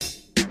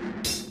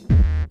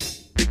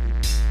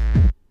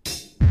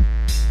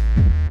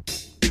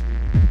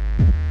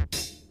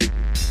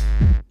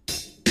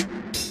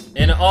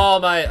all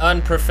my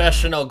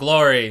unprofessional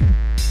glory.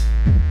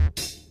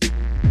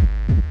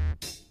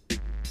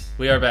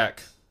 We are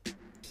back.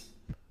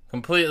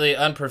 Completely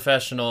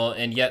unprofessional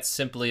and yet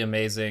simply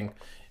amazing.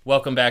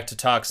 Welcome back to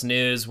Talks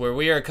News, where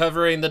we are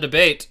covering the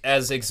debate,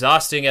 as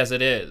exhausting as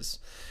it is.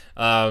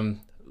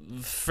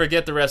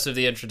 Forget the rest of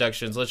the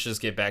introductions. Let's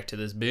just get back to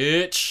this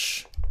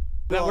bitch.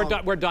 No,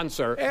 we're done,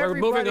 sir. We're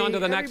moving on to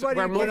the next.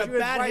 We're moving.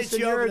 Advice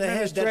in your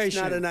administration. That's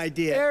not an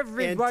idea.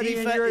 Everybody Antifa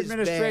in your is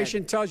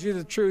administration bad. tells you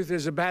the truth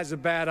has a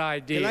bad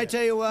idea. Can I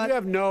tell you what? You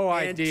have no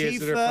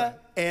ideas.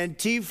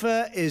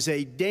 Antifa is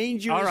a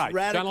dangerous, all right,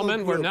 radical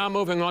gentlemen, group. We're now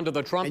moving on to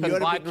the Trump and you ought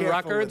to be Biden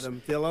careful records. with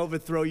them. They'll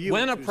overthrow you.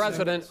 When in a 2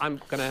 president,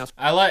 seconds. I'm going to ask.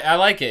 I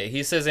like it.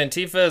 He says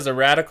Antifa is a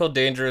radical,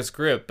 dangerous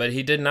group, but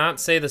he did not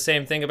say the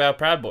same thing about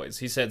Proud Boys.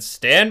 He said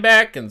stand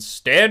back and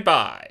stand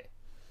by.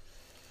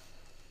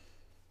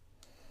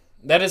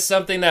 That is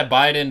something that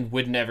Biden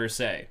would never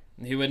say.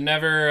 He would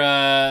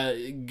never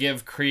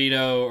give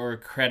credo or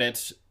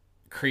credence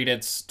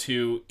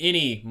to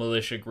any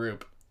militia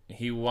group.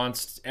 He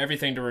wants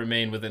everything to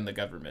remain within the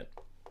government.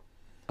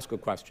 Ask a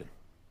question.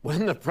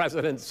 When the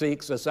president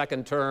seeks a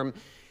second term,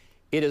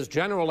 it is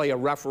generally a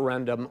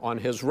referendum on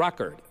his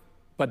record.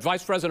 But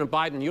Vice President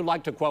Biden, you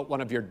like to quote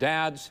one of your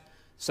dad's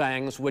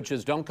sayings, which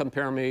is, don't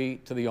compare me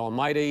to the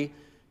almighty,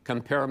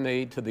 compare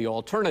me to the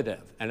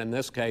alternative. And in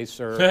this case,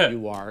 sir,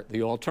 you are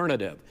the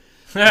alternative.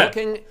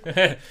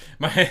 I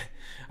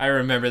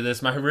remember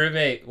this. My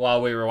roommate,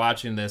 while we were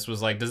watching this,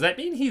 was like, does that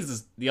mean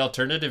he's the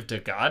alternative to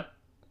God?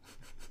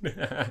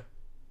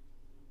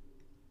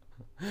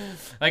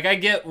 Like, I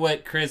get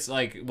what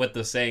what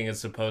the saying is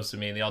supposed to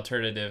mean, the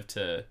alternative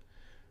to...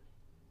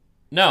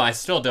 No, I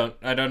still don't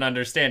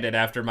understand it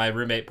after my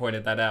roommate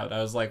pointed that out.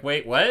 I was like,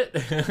 wait, what?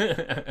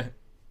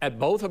 At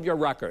both of your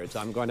records,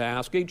 I'm going to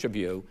ask each of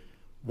you,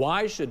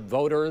 why should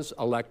voters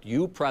elect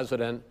you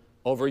president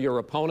over your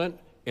opponent?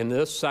 In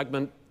this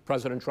segment,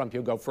 President Trump,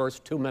 you go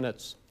first, 2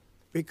 minutes.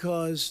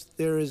 Because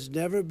there has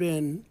never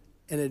been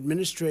an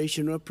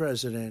administration or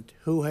president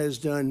who has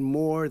done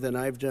more than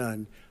I've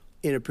done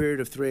in a period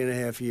of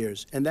 3.5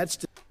 years. And that's...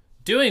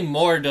 Doing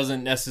more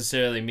doesn't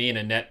necessarily mean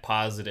a net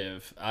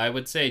positive. I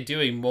would say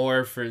doing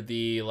more for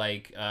the,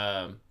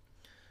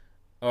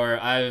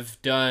 or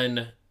I've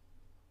done...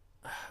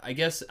 I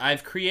guess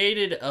I've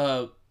created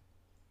a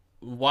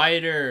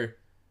wider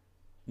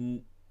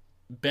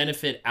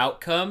benefit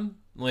outcome.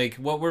 Like,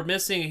 what we're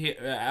missing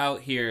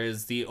out here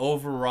is the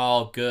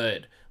overall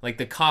good, like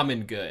the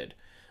common good.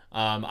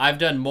 I've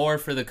done more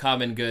for the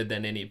common good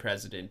than any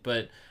president,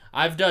 but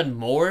I've done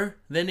more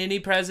than any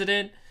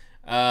president.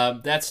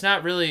 That's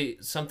not really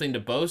something to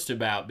boast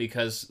about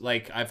because,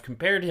 like, I've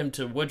compared him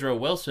to Woodrow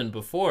Wilson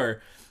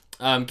before,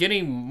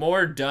 getting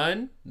more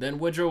done than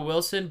Woodrow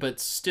Wilson, but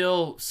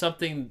still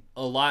something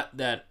a lot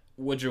that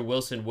Woodrow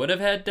Wilson would have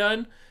had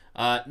done.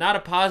 Not a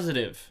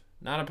positive.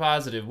 Not a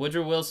positive.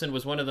 Woodrow Wilson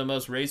was one of the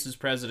most racist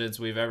presidents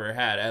we've ever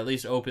had, at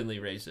least openly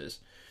racist.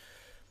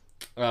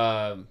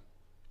 Well,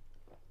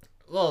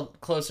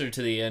 closer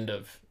to the end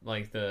of,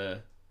 like,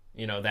 that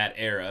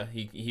era.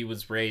 He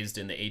was raised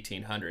in the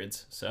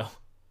 1800s, so,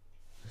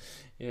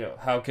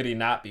 how could he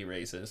not be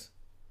racist?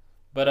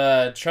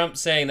 But Trump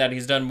saying that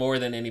he's done more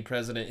than any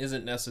president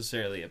isn't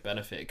necessarily a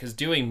benefit, because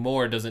doing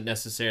more doesn't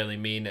necessarily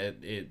mean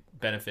it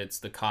benefits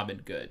the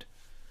common good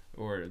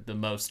or the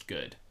most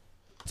good.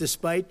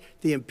 Despite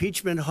the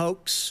impeachment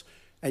hoax,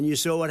 and you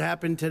saw what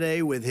happened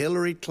today with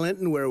Hillary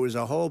Clinton, where it was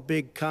a whole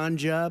big con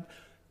job,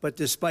 but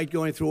despite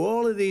going through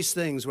all of these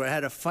things where I had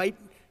to fight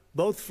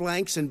both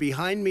flanks and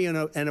behind me and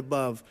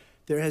above,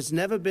 there has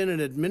never been an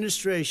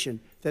administration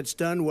that's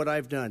done what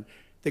I've done.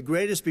 The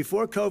greatest,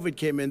 before COVID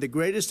came in, the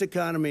greatest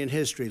economy in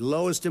history,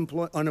 lowest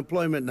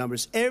unemployment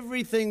numbers.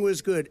 Everything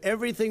was good.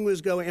 Everything was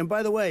going. And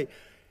by the way,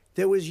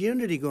 there was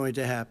unity going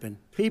to happen.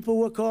 People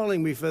were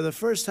calling me for the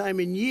first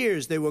time in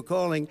years. They were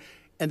calling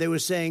and they were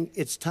saying,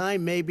 it's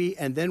time maybe.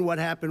 And then what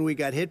happened? We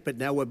got hit, but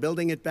now we're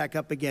building it back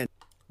up again.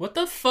 What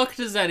the fuck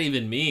does that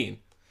even mean?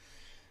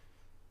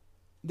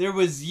 There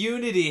was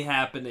unity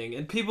happening,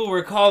 and people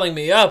were calling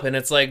me up, and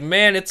it's like,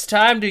 man, it's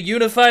time to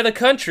unify the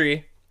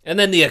country. And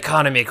then the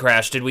economy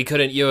crashed, and we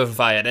couldn't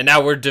unify it, and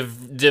now we're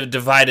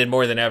divided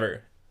more than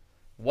ever.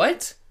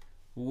 What?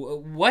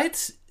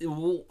 What?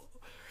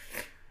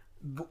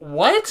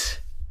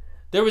 What?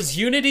 There was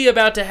unity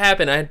about to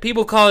happen. I had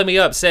people calling me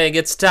up saying,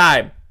 it's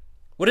time.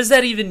 What does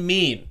that even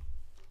mean?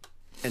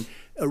 And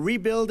a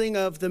rebuilding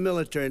of the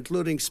military,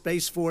 including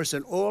Space Force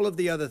and all of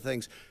the other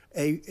things.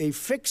 A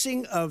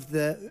fixing of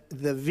the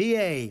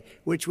VA,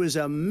 which was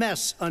a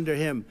mess under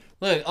him.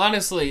 Look,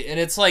 honestly, and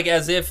it's like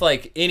as if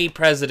like any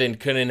president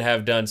couldn't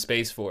have done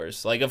Space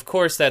Force. Like, of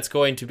course, that's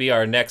going to be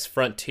our next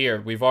frontier.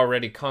 We've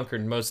already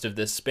conquered most of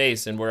this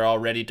space, and we're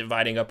already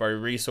dividing up our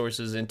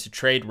resources into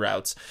trade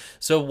routes.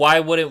 So why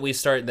wouldn't we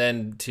start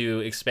then to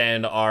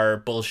expand our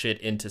bullshit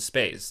into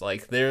space?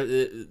 Like,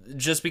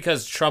 just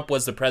because Trump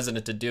was the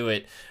president to do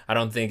it, I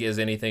don't think is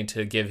anything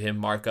to give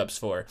him markups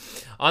for.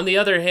 On the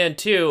other hand,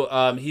 too,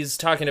 he's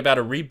talking about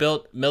a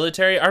rebuilt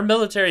military. Our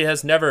military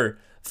has never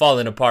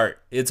fallen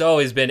apart. It's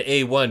always been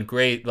A1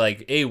 great,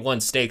 like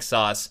A1 steak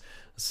sauce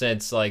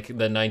since like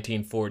the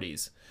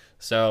 1940s.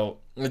 So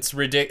it's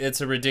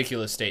a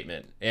ridiculous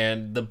statement,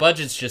 and the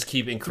budgets just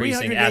keep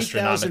increasing 308,000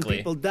 astronomically.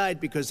 people died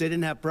because they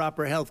didn't have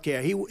proper health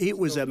care. It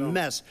was a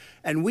mess,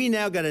 and we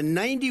now got a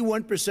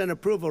 91%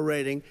 approval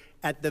rating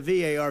at the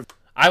VAR.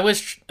 I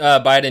wish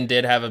Biden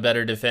did have a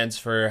better defense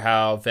for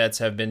how vets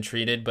have been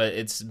treated, but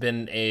it's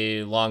been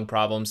a long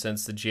problem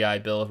since the GI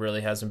Bill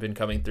really hasn't been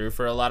coming through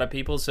for a lot of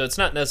people. So it's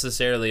not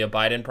necessarily a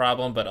Biden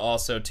problem, but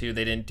also, too,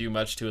 they didn't do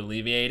much to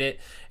alleviate it.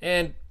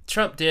 And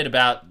Trump did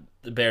about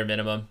the bare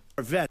minimum.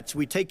 Our vets,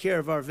 we take care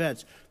of our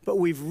vets, but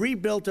we've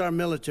rebuilt our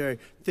military.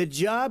 The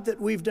job that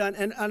we've done,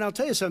 and I'll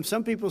tell you something,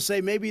 some people say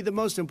maybe the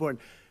most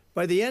important.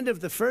 By the end of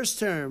the first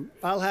term,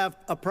 I'll have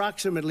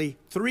approximately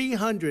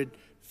 300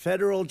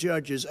 federal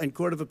judges and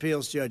Court of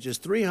Appeals judges,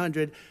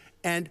 300,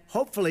 and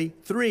hopefully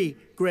 3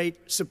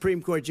 great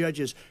Supreme Court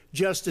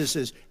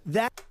justices.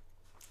 That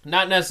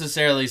not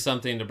necessarily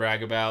something to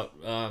brag about,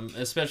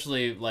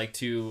 especially like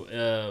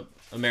to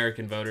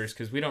American voters,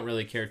 because we don't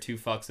really care 2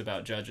 fucks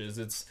about judges.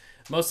 It's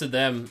most of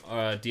them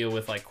deal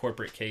with like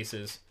corporate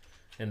cases,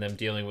 and them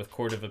dealing with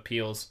Court of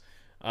Appeals.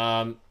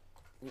 The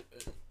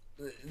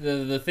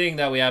thing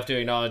that we have to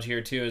acknowledge here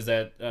too is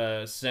that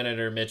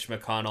Senator Mitch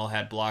McConnell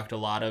had blocked a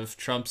lot of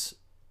Trump's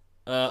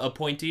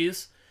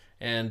appointees,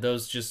 and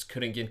those just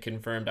couldn't get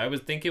confirmed. I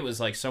would think it was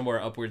like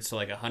somewhere upwards to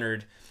like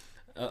 100,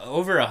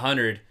 over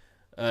 100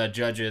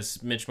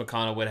 judges Mitch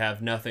McConnell would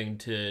have nothing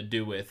to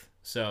do with.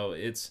 So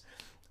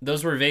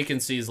those were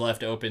vacancies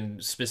left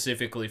open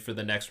specifically for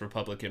the next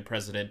Republican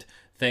president,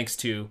 thanks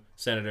to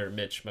Senator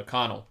Mitch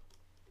McConnell.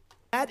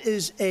 That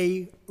is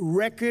a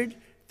record,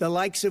 the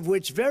likes of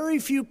which very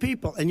few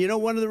people, and you know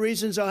one of the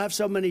reasons I'll have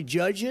so many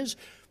judges?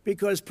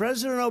 Because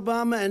President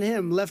Obama and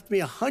him left me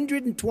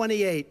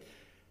 128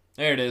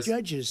 there it is.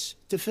 Judges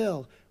to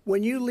fill.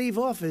 When you leave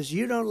office,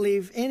 you don't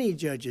leave any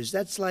judges.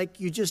 That's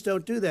like, you just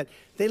don't do that.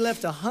 They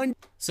left 100.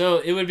 So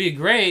it would be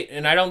great,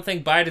 and I don't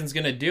think Biden's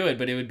going to do it,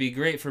 but it would be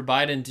great for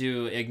Biden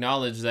to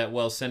acknowledge that,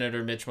 well,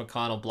 Senator Mitch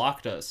McConnell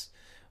blocked us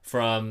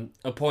from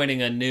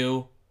appointing a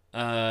new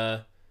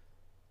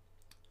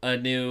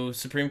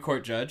Supreme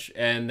Court judge,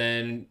 and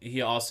then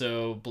he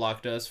also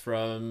blocked us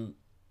from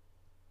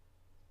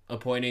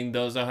appointing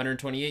those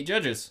 128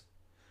 judges.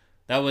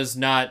 That was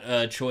not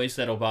a choice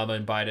that Obama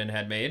and Biden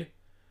had made.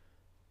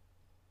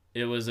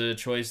 It was a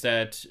choice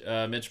that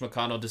Mitch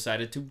McConnell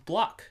decided to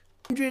block.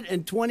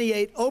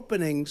 128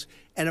 openings,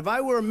 and if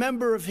I were a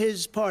member of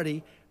his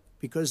party,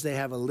 because they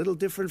have a little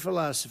different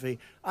philosophy,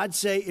 I'd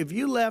say if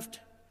you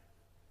left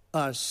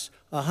us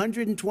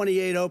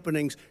 128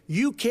 openings,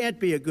 you can't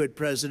be a good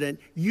president,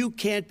 you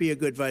can't be a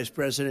good vice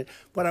president.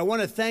 But I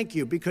want to thank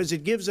you, because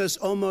it gives us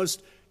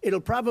almost,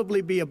 it'll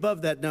probably be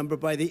above that number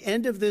by the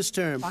end of this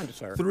term.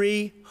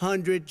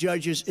 300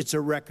 judges. It's a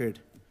record.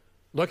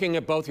 Looking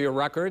at both your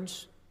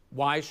records,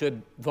 why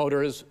should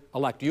voters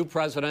elect you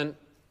president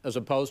as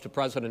opposed to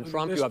President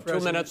Trump? You have 2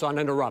 minutes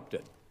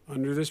uninterrupted.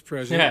 Under this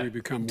president, we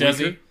become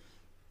weaker,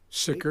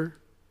 sicker,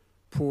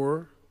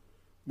 poorer,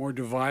 more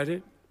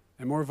divided,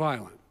 and more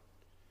violent.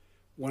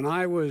 When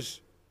I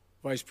was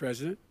vice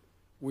president,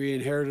 we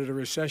inherited a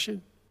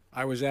recession.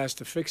 I was asked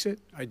to fix it.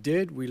 I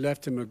did. We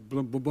left him a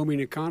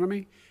booming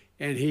economy,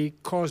 and he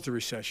caused a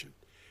recession.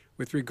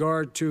 With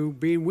regard to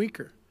being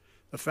weaker,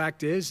 the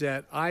fact is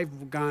that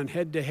I've gone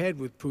head-to-head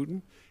with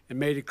Putin and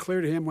made it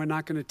clear to him we're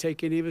not going to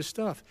take any of his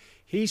stuff.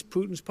 He's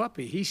Putin's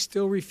puppy. He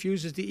still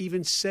refuses to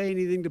even say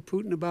anything to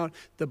Putin about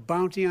the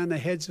bounty on the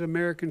heads of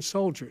American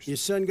soldiers. Your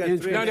son got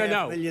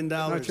 $3.5 million.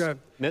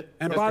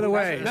 And by the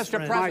way,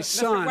 my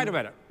son... Wait a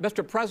minute.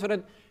 Mr.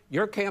 President,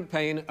 your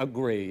campaign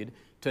agreed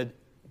to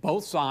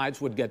both sides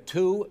would get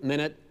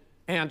 2-minute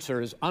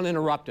answers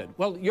uninterrupted.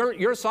 Well,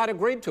 your side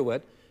agreed to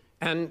it,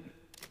 and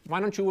why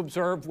don't you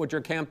observe what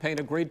your campaign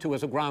agreed to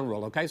as a ground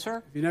rule, okay,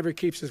 sir? He never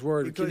keeps his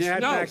word. Can you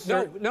add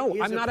no,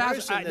 I'm not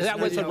asking. That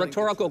was a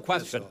rhetorical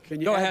question.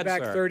 Can you add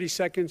back 30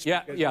 seconds?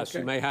 Yeah, yes,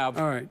 you may have.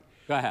 All right.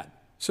 Go ahead.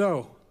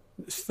 So,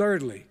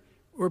 thirdly,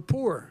 we're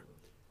poor.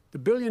 The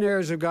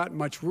billionaires have gotten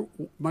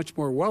much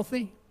more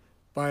wealthy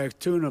by a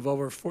tune of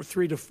over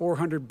 $300 to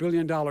 $400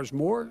 billion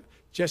more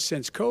just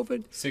since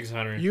COVID.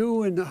 600.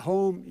 You in the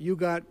home, you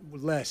got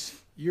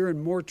less. You're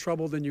in more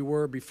trouble than you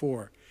were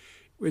before.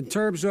 In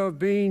terms of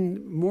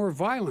being more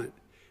violent,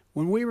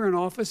 when we were in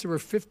office, there were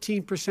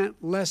 15%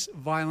 less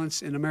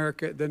violence in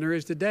America than there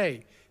is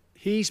today.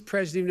 He's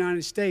president of the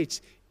United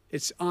States.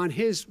 It's on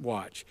his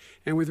watch.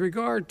 And with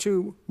regard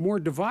to more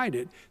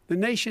divided, the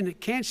nation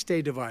can't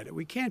stay divided.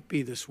 We can't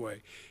be this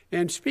way.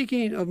 And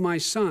speaking of my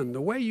son,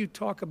 the way you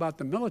talk about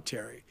the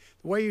military,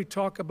 the way you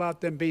talk about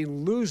them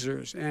being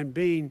losers and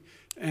being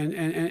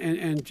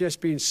and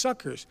just being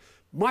suckers.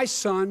 My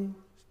son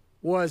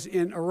was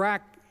in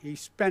Iraq. He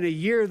spent a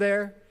year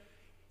there.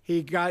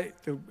 He got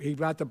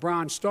the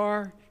Bronze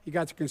Star. He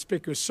got the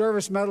Conspicuous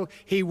Service Medal.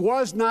 He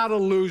was not a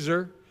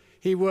loser.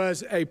 He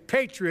was a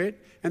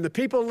patriot, and the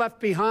people left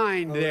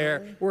behind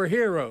there were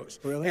heroes.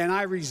 Really? And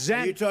I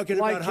resent. Are you talking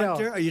like about hell.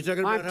 Hunter? Are you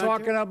talking about I'm Hunter?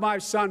 talking about my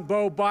son,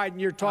 Bo Biden.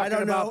 You're talking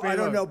about. I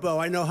don't know, Bo.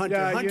 I know Hunter.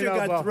 Yeah, Hunter you know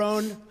got Bo.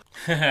 thrown.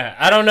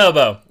 I don't know,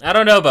 Bo. I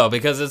don't know, Bo,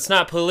 because it's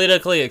not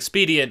politically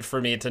expedient for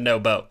me to know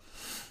Bo.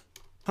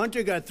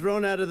 Hunter got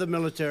thrown out of the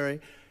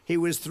military. He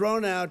was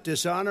thrown out,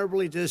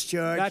 dishonorably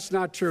discharged. That's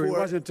not true. He for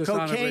wasn't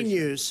dishonorably. cocaine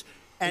use,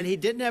 and he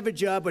didn't have a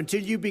job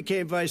until you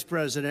became vice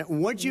president.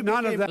 Once you None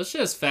of became that. Let's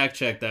just fact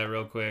check that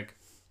real quick.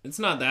 It's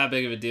not that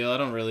big of a deal. I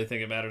don't really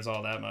think it matters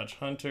all that much.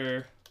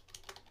 Hunter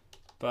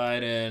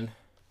Biden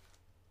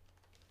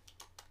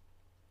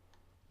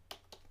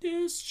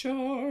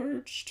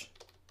discharged.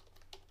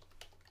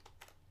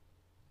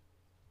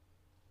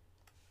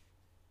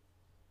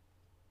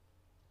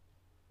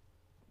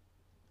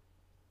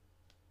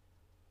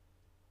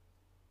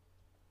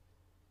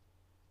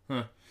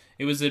 Huh.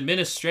 It was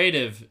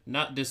administrative,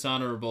 not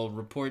dishonorable,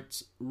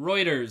 reports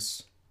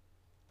Reuters.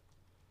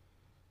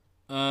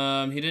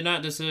 He did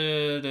not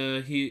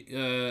Hunter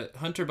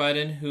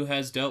Biden, who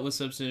has dealt with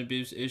substance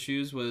abuse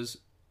issues, was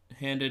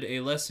handed a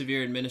less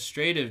severe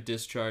administrative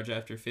discharge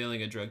after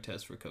failing a drug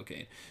test for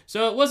cocaine.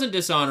 So it wasn't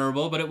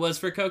dishonorable, but it was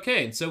for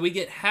cocaine. So we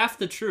get half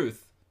the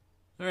truth.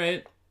 All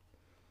right.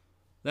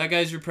 That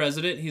guy's your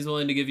president. He's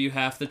willing to give you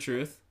half the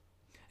truth.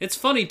 It's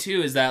funny,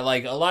 too, is that,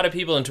 like, a lot of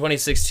people in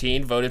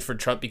 2016 voted for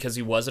Trump because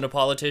he wasn't a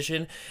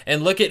politician.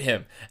 And look at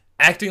him,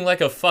 acting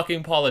like a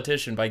fucking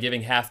politician by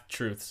giving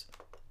half-truths.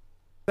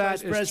 That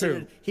is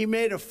president. true. He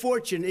made a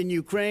fortune in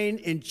Ukraine,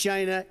 in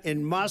China,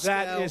 in Moscow,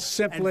 That is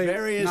simply and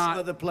various not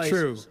other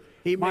places. true.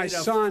 He My made a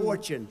son-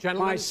 fortune.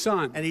 My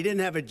son. And he didn't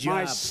have a job.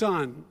 My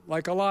son,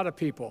 like a lot of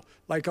people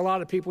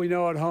we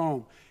know at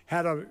home,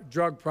 had a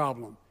drug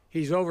problem.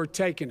 He's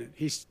overtaken it.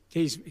 He's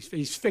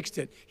fixed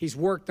it. He's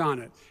worked on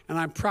it, and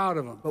I'm proud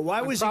of him. But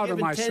why was he I'm proud of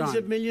given my tens son.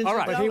 of millions All of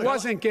right. dollars? But he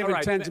wasn't given All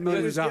right. tens of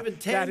millions of given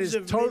dollars. That tens is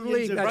of totally,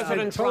 millions of that's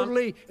dollars.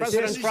 totally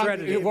President Trump,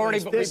 discredited. we've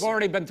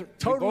already been through.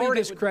 Totally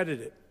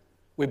discredited.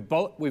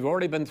 We've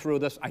already been through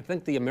this. I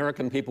think the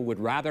American people would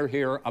rather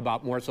hear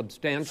about more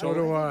substantial So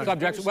do I.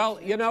 subjects. Well,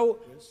 you know,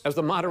 as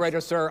the moderator,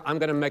 sir, I'm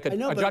going to make a I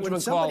know, but when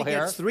judgment call somebody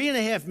here. gets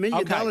 $3.5 million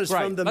Okay, great.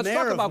 from the Let's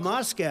talk mayor about- of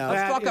Moscow,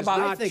 let's That talk is about-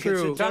 I not think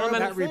true. it's a terrible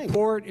That thing.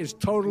 report is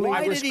totally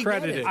Why did he get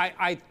discredited. it?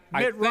 I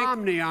Mitt think,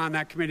 Romney on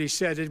that committee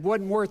said it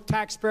wasn't worth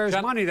taxpayers'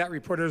 Gen- money, that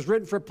report. It was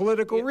written for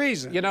political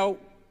reasons. you know,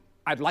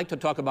 I'd like to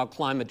talk about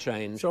climate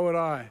change. So would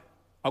I.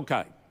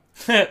 Okay.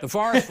 The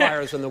forest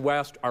fires in the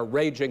West are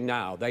raging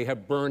now. They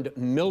have burned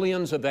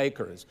millions of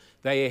acres.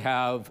 They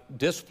have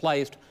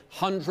displaced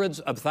hundreds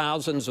of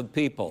thousands of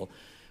people.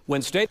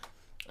 When state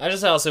I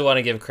just also want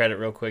to give credit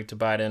real quick to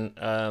Biden,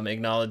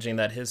 acknowledging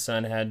that his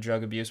son had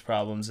drug abuse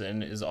problems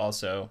and is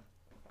also,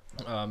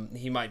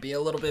 he might be a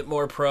little bit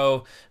more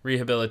pro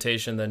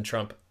rehabilitation than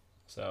Trump.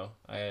 So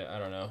I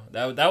don't know.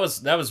 That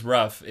was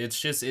rough. It's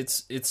just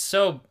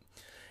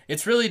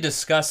it's really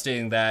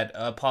disgusting that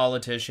a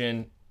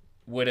politician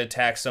would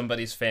attack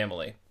somebody's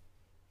family.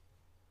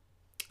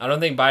 I don't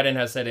think Biden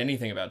has said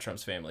anything about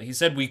Trump's family. He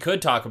said we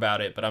could talk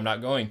about it, but I'm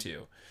not going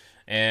to.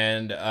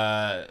 And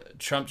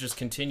Trump just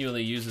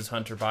continually uses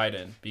Hunter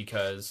Biden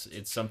because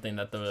it's something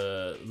that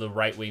the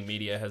right-wing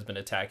media has been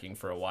attacking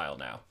for a while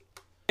now.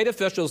 State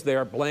officials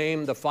there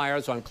blame the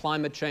fires on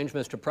climate change.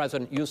 Mr.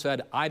 President, you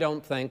said, I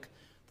don't think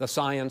the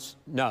science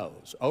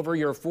knows. Over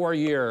your 4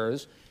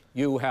 years,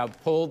 you have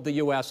pulled the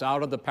U.S.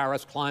 out of the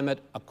Paris Climate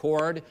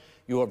Accord.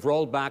 You have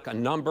rolled back a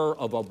number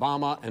of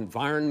Obama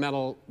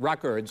environmental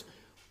records.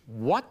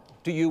 What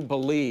do you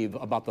believe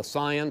about the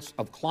science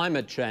of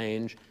climate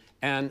change,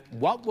 and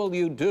what will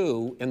you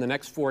do in the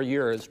next 4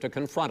 years to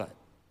confront it?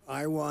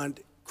 I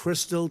want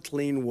crystal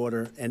clean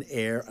water and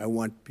air. I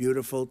want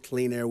beautiful,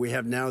 clean air. We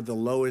have now the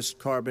lowest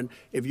carbon.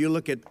 If you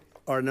look at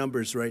our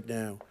numbers right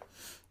now.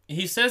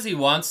 He says he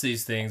wants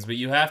these things, but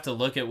you have to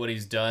look at what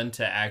he's done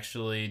to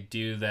actually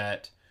do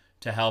that,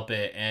 to help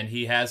it. And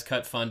he has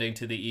cut funding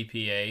to the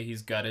EPA.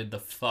 He's gutted the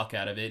fuck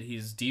out of it.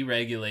 He's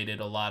deregulated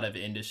a lot of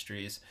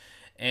industries.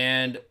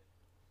 And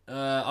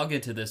I'll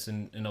get to this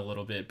in a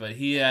little bit, but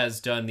he has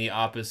done the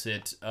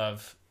opposite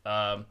of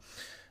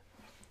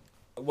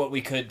what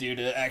we could do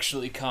to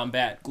actually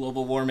combat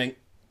global warming.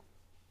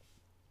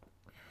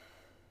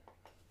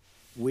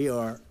 We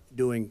are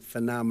doing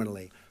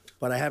phenomenally.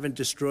 But I haven't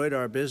destroyed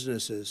our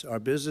businesses. Our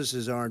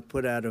businesses aren't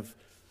put out of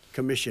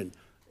commission.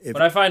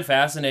 What I find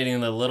fascinating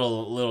in the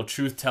little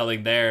truth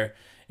telling there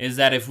is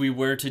that if we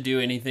were to do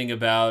anything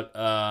about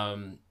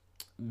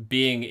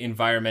being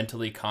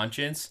environmentally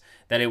conscious,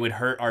 that it would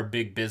hurt our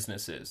big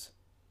businesses.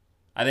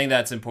 I think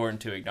that's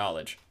important to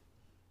acknowledge.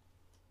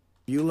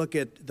 You look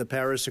at the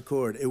Paris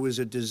Accord, it was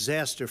a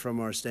disaster from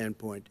our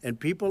standpoint. And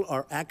people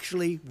are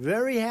actually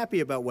very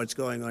happy about what's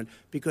going on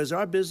because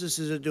our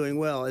businesses are doing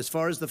well. As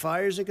far as the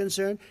fires are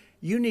concerned,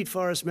 you need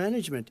forest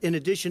management in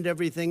addition to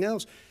everything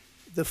else.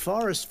 The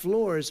forest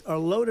floors are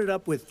loaded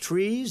up with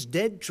trees,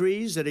 dead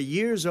trees that are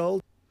years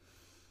old.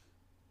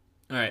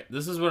 All right,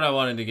 this is what I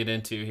wanted to get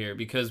into here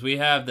because we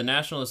have the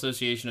National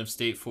Association of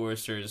State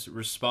Foresters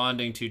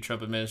responding to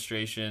Trump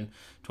administration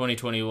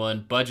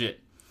 2021 budget.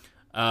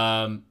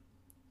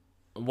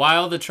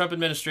 While the Trump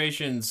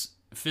administration's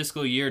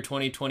fiscal year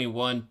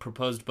 2021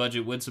 proposed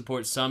budget would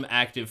support some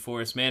active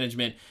forest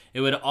management, it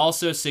would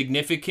also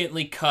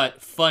significantly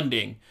cut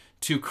funding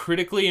to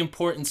critically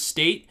important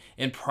state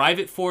and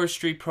private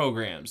forestry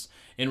programs.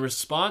 In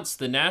response,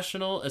 the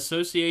National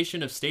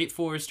Association of State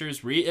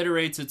Foresters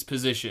reiterates its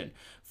position.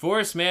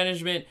 Forest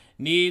management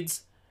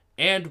needs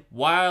and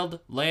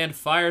wildland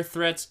fire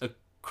threats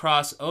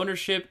across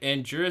ownership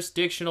and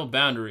jurisdictional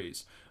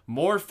boundaries.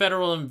 More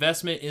federal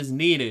investment is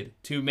needed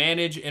to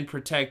manage and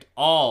protect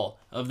all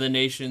of the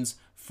nation's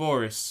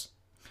forests.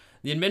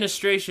 The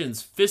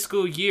administration's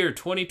fiscal year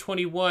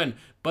 2021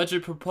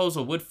 budget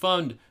proposal would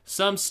fund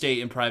some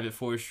state and private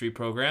forestry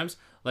programs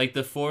like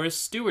the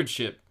Forest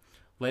Stewardship,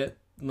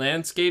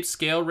 Landscape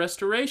Scale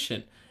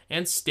Restoration,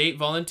 and state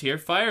volunteer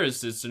fire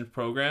assistance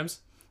programs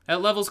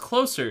at levels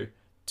closer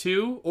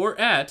to or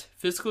at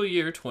fiscal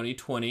year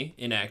 2020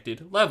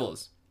 enacted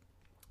levels.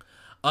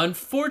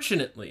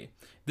 Unfortunately,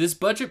 this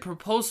budget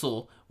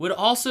proposal would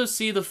also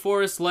see the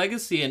forest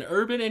legacy and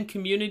urban and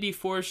community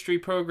forestry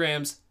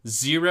programs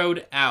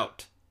zeroed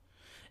out,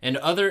 and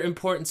other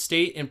important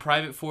state and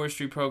private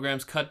forestry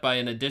programs cut by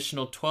an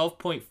additional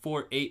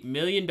 $12.48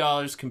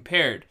 million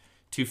compared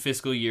to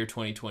fiscal year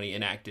 2020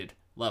 enacted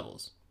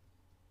levels.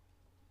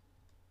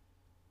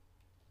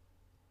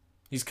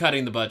 He's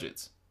cutting the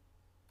budgets.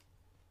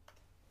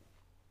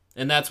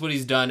 And that's what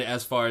he's done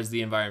as far as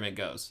the environment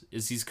goes,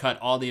 is he's cut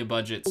all the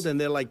budgets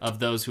of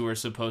those who are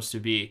supposed to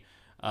be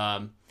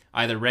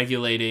either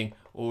regulating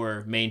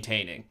or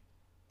maintaining.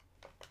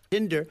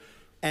 Tinder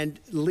and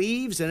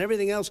leaves and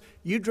everything else.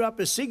 You drop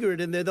a cigarette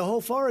in there, the whole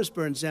forest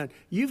burns down.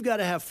 You've got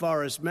to have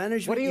forest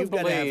management. What do you You've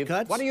got to have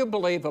cuts. What do you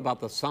believe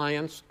about the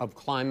science of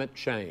climate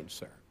change,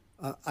 sir?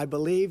 I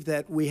believe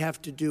that we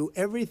have to do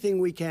everything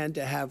we can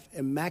to have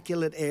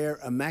immaculate air,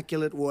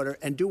 immaculate water,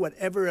 and do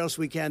whatever else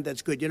we can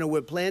that's good. You know,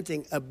 we're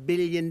planting 1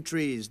 billion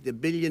trees, the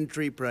Billion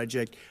Tree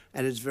Project,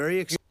 and it's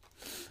very exciting.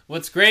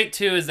 What's great,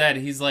 too, is that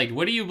he's like,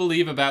 what do you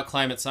believe about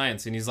climate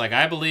science? And he's like,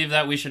 I believe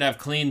that we should have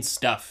clean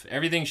stuff.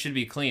 Everything should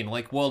be clean.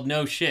 Like, well,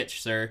 no shit,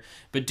 sir.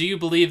 But do you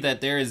believe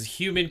that there is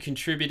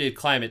human-contributed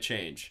climate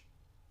change?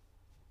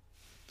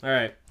 All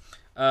right.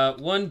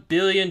 1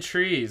 billion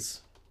trees.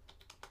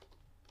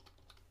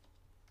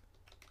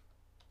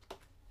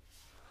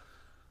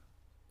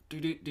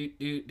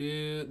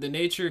 The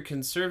Nature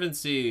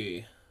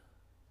Conservancy.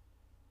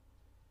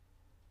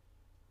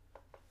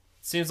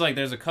 Seems like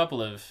there's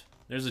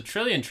a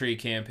trillion tree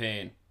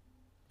campaign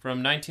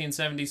from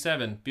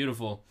 1977.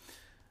 Beautiful.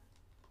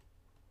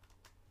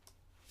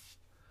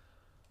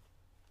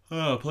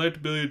 Oh, plant a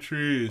billion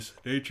trees.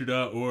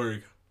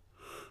 Nature.org.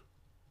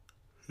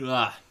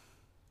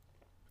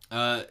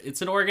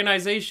 It's an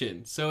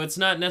organization, so it's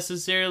not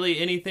necessarily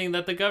anything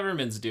that the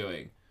government's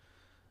doing.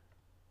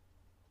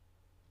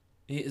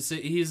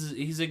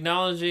 He's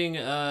acknowledging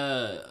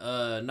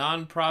a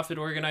non-profit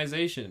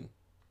organization,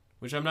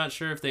 which I'm not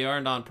sure if they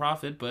are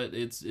non-profit, but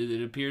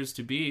it appears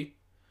to be.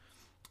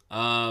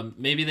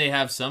 Maybe they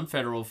have some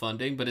federal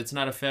funding, but it's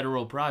not a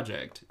federal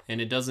project,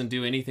 and it doesn't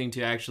do anything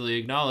to actually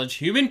acknowledge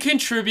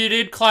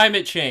human-contributed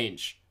climate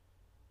change.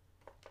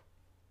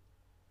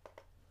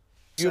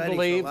 Do you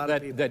believe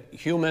that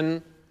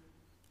human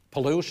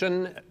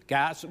pollution,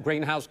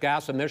 greenhouse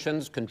gas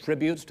emissions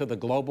contributes to the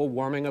global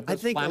warming of this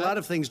planet? I think a lot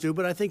of things do,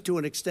 but I think to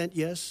an extent,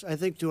 yes.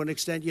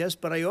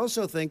 But I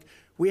also think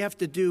we have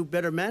to do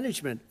better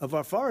management of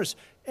our forests.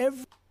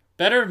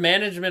 Better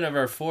management of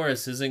our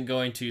forests isn't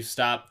going to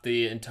stop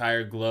the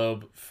entire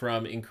globe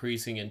from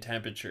increasing in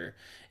temperature.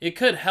 It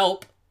could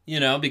help,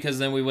 because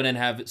then we wouldn't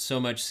have so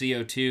much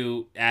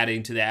CO2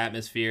 adding to the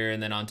atmosphere,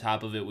 and then on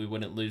top of it, we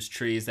wouldn't lose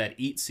trees that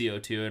eat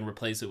CO2 and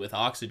replace it with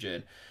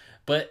oxygen.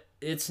 But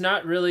it's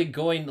not really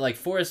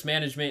forest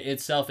management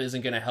itself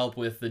isn't going to help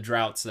with the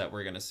droughts that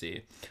we're going to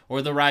see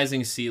or the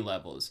rising sea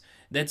levels.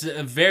 That's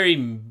a very,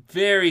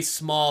 very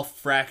small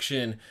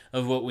fraction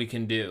of what we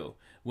can do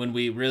when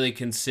we really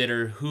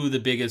consider who the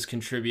biggest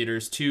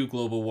contributors to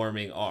global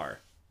warming are.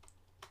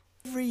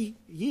 Every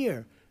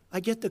year I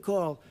get the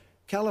call,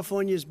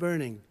 California's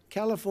burning.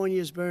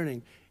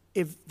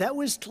 If that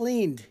was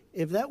cleaned,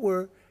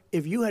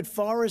 if you had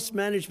forest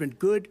management,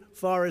 good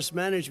forest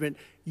management,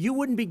 you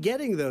wouldn't be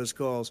getting those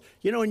calls.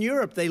 In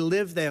Europe, they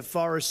have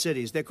forest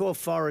cities. They're called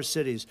forest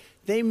cities.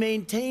 They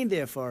maintain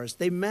their forests.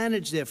 They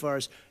manage their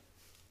forests.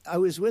 I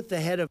was with the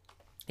head of...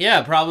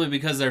 Yeah, probably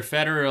because their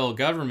federal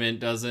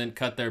government doesn't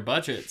cut their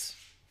budgets.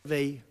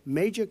 A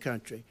major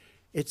country.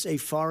 It's a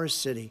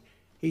forest city.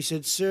 He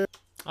said, sir...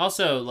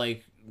 Also,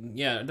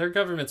 their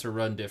governments are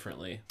run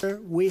differently.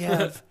 We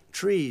have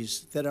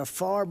trees that are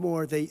far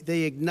more,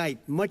 they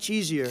ignite much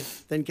easier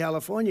than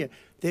California.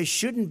 There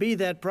shouldn't be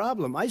that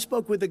problem. I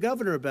spoke with the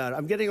governor about it.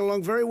 I'm getting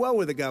along very well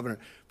with the governor.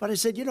 But I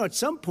said, at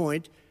some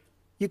point,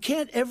 you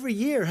can't every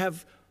year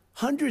have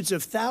hundreds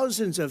of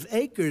thousands of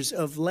acres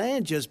of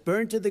land just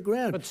burned to the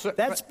ground. But, sir,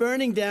 that's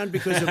burning down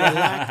because of a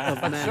lack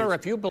of management. Sir,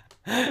 if you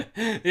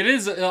It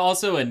is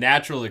also a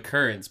natural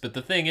occurrence, but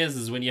the thing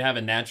is when you have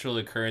a natural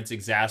occurrence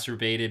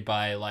exacerbated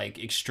by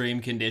like extreme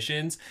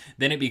conditions,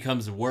 then it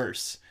becomes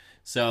worse.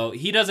 So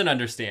he doesn't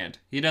understand.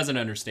 He doesn't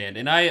understand.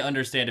 And I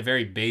understand a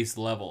very base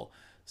level.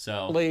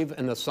 So believe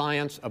in the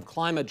science of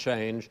climate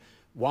change,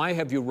 why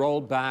have you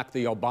rolled back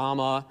the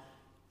Obama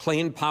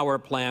Clean Power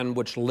Plan,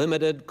 which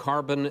limited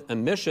carbon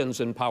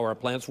emissions in power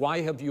plants? Why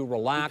have you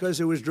relaxed?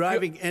 Because it was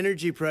driving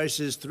energy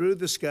prices through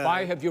the sky.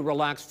 Why have you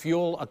relaxed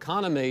fuel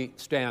economy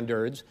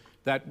standards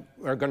that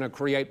are going to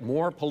create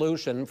more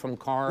pollution from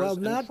cars Well,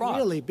 and not trucks?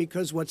 really,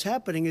 because what's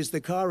happening is the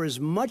car is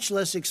much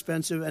less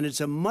expensive and it's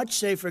a much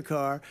safer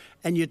car,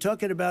 and you're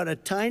talking about a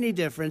tiny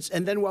difference.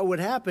 And then what would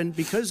happen,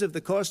 because of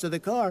the cost of the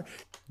car,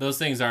 those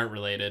things aren't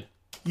related.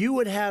 you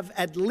would have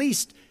at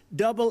least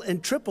double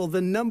and triple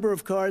the number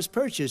of cars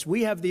purchased.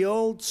 We have the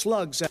old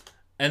slugs.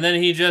 And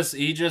then he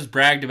just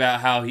bragged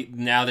about how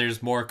now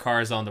there's more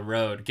cars on the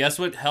road. Guess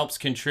what helps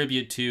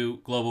contribute to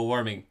global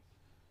warming?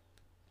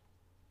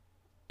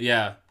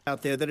 Yeah.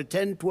 Out there that are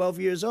 10, 12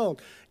 years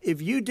old.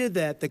 If you did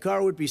that, the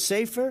car would be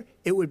safer.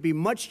 It would be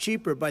much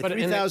cheaper by But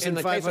in the case of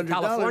 $3,500.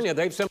 California,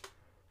 they've simply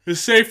A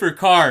safer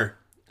car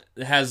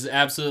has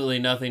absolutely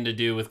nothing to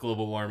do with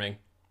global warming.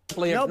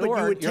 No, but you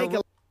ignored would take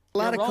your- a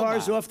lot of your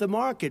cars rollback. off the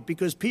market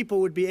because people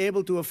would be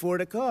able to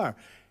afford a car.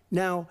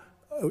 Now,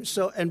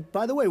 and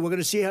by the way, we're going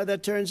to see how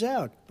that turns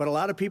out. But a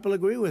lot of people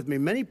agree with me,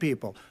 many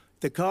people.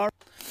 The car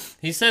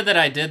He said that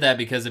I did that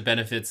because it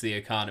benefits the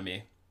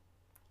economy.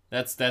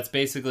 That's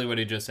basically what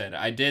he just said.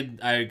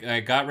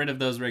 I got rid of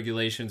those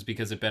regulations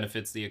because it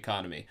benefits the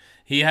economy.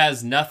 He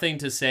has nothing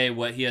to say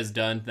what he has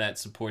done that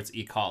supports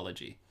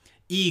ecology.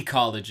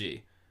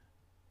 Ecology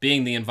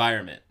being the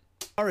environment.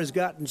 has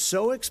gotten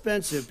so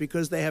expensive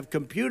because they have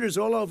computers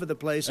all over the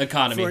place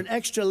Economy. for an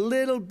extra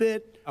little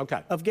bit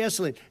of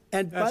gasoline.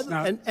 And,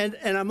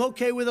 and I'm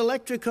okay with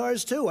electric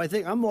cars, too. I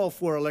think I'm all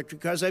for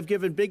electric cars. I've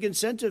given big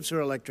incentives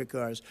for electric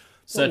cars.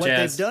 But Such what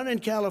as? they've done in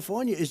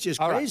California is just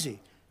crazy.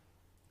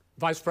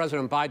 Vice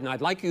President Biden,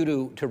 I'd like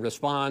you to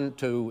respond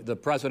to the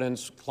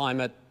president's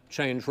climate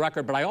change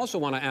record, but I also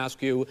want to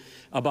ask you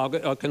about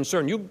a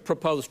concern. You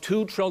proposed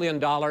 $2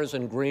 trillion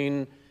in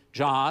green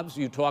jobs.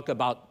 You talk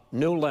about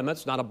new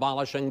limits, not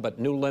abolishing, but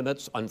new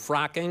limits on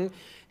fracking,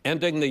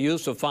 ending the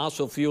use of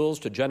fossil fuels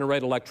to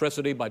generate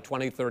electricity by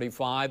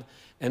 2035,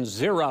 and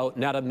zero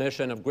net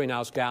emission of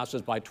greenhouse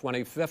gases by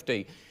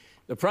 2050.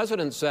 The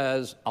president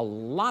says a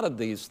lot of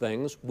these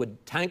things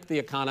would tank the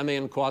economy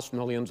and cost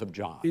millions of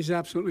jobs. He's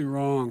absolutely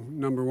wrong,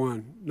 number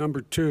one.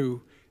 Number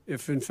two,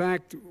 if in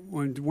fact,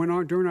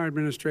 during our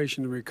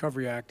administration, the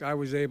Recovery Act, I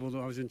was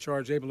in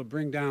charge, able to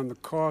bring down the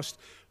cost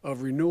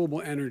of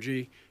renewable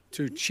energy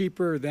to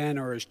cheaper than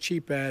or as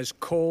cheap as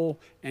coal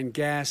and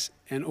gas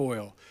and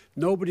oil.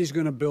 Nobody's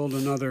going to build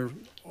another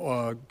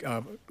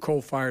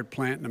coal-fired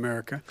plant in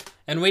America.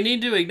 And we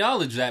need to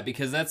acknowledge that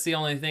because that's the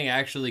only thing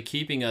actually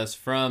keeping us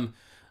from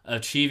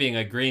achieving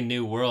a green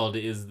new world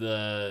is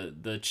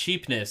the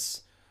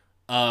cheapness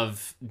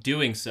of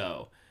doing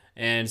so.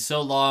 And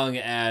so long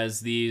as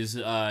these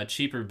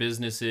cheaper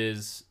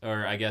businesses,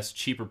 or I guess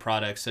cheaper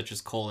products such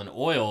as coal and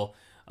oil,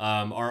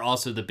 are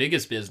also the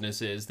biggest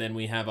businesses, then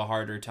we have a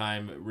harder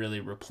time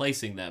really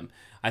replacing them.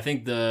 I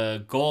think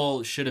the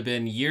goal should have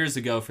been years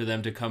ago for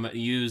them to come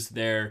use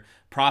their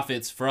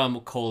profits from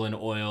coal and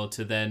oil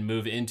to then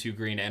move into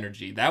green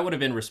energy. That would have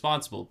been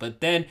responsible. But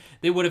then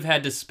they would have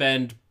had to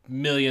spend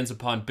millions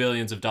upon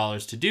billions of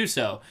dollars to do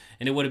so.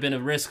 And it would have been a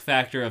risk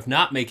factor of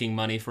not making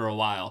money for a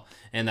while.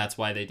 And that's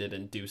why they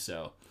didn't do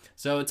so.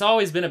 So it's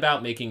always been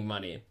about making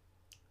money.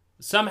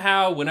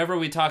 Somehow, whenever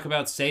we talk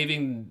about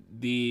saving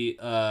the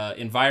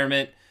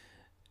environment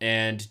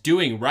and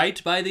doing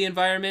right by the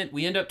environment,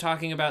 we end up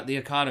talking about the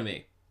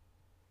economy.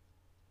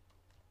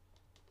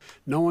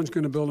 No one's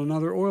going to build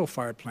another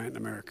oil-fired plant in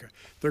America.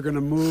 They're going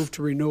to move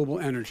to renewable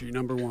energy,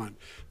 number one.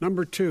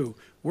 Number two,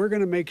 we're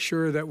going to make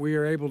sure that we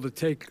are able to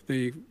take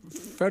the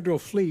federal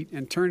fleet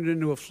and turn it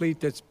into a fleet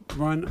that's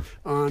run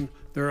on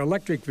their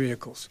electric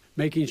vehicles.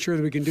 Making sure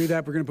that we can do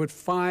that, we're going to put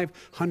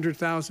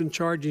 500,000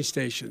 charging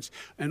stations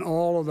and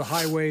all of the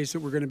highways that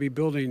we're going to be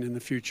building in the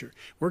future.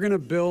 We're going to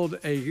build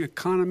an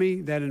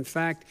economy that, in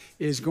fact,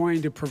 is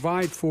going to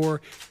provide for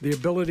the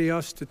ability of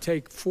us to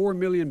take 4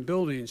 million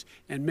buildings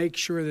and make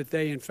sure that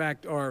they, in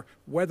fact, are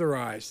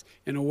weatherized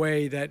in a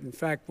way that, in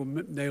fact,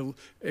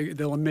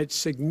 they'll emit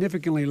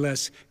significantly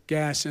less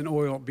gas and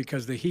oil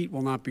because the heat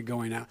will not be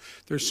going out.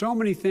 There's so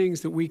many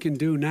things that we can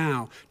do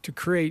now to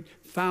create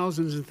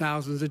thousands and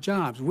thousands of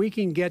jobs. We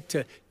can get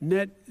to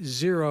net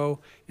zero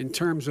in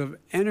terms of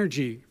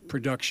energy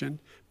production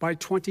by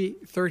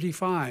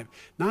 2035.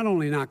 Not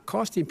only not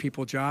costing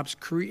people jobs,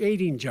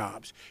 creating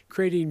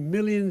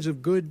millions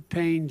of good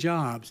paying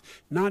jobs,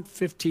 not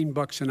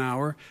 $15 an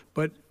hour,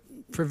 but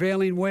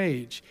prevailing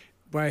wage,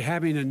 by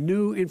having a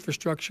new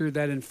infrastructure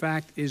that in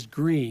fact is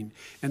green.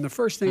 And the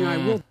first thing I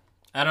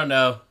don't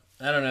know.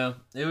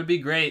 It would be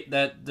great.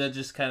 That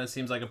just kind of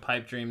seems like a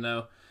pipe dream,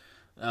 though.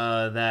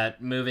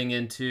 that moving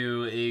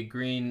into a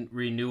green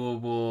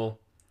renewable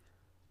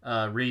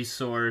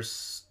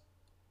resource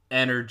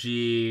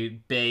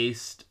energy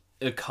based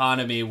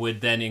economy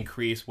would then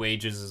increase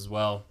wages as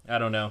well. I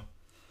don't know.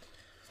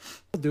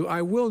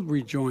 I will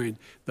rejoin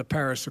the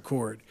Paris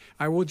Accord.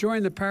 I will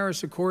join the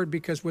Paris Accord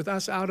because with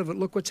us out of it,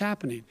 look what's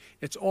happening.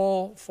 It's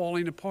all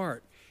falling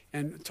apart.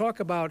 And talk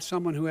about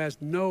someone who has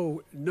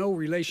no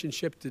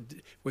relationship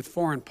with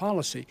foreign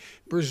policy.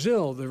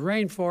 Brazil, the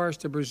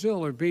rainforests of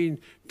Brazil are being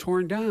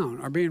torn down,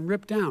 are being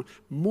ripped down.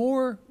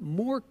 More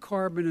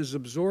carbon is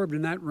absorbed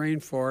in that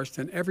rainforest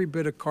than every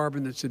bit of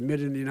carbon that's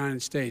emitted in the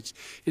United States.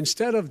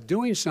 Instead of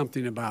doing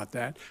something about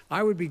that,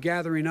 I would be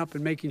gathering up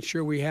and making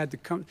sure we had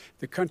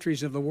the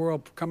countries of the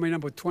world coming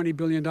up with $20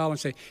 billion and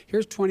say,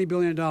 here's $20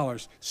 billion.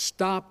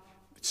 Stop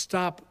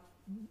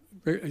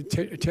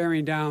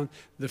tearing down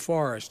the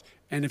forest.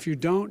 And if you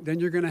don't, then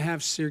you're going to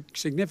have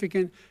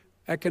significant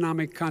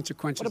economic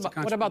consequences.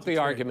 What about the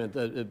argument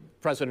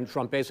that President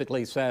Trump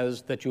basically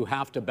says that you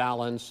have to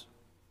balance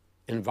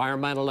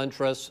environmental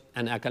interests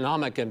and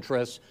economic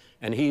interests,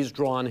 and he's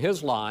drawn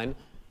his line?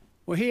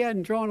 Well, he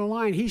hadn't drawn a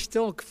line. He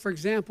still, for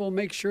example,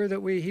 makes sure that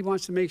he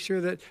wants to make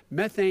sure that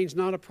methane's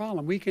not a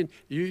problem.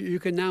 You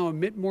can now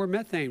emit more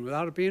methane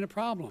without it being a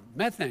problem.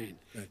 Methane.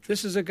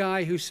 This is a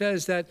guy who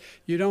says that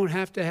you don't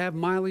have to have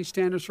mileage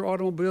standards for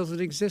automobiles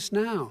that exist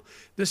now.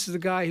 This is the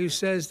guy who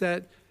says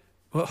that,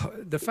 well,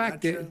 the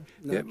fact that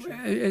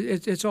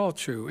it's all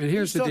true. And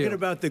here's the deal. He's talking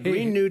about the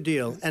Green New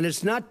Deal, and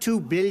it's not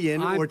 $2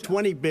 billion or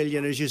 $20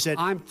 billion, as you said.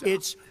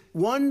 It's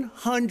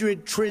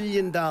 $100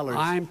 trillion.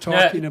 I'm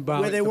talking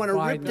about where they want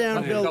to rip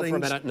down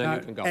buildings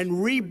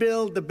and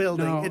rebuild the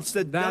building. No, it's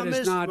the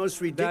dumbest, most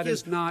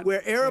ridiculous.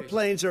 Where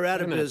airplanes are out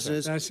of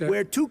business,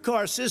 where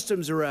two-car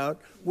systems are out,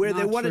 where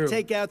they want to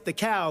take out the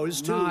cows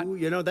too.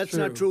 That's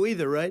not true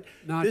either, right?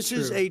 This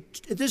is a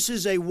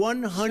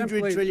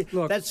 $100 trillion.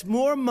 Look, that's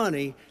more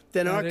money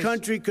than our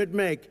country could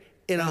make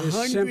in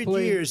 100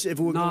 years if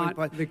we're going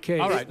by the case.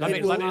 All right, let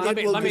me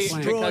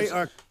destroy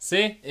our.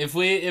 See, if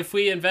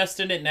we invest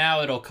in it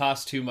now, it'll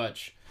cost too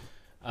much.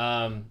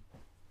 But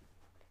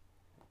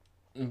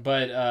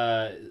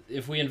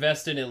if we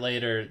invest in it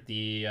later,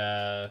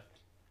 the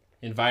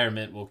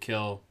environment will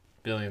kill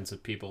billions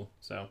of people.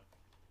 So.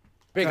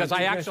 Because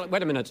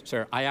wait a minute,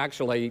 sir. I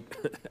actually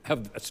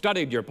have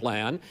studied your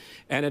plan,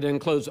 and it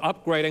includes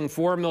upgrading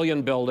 4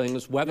 million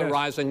buildings,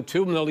 weatherizing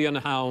 2 million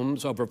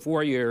homes over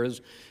 4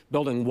 years,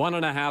 building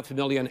 1.5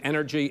 million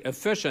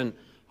energy-efficient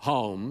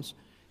homes.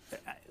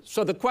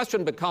 So the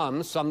question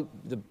becomes,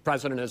 the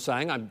president is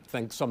saying, I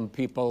think some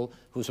people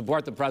who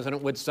support the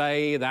president would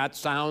say that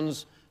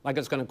sounds like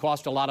it's going to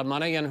cost a lot of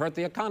money and hurt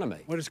the economy.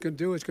 What it's going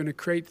to do is going to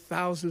create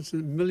thousands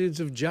and millions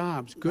of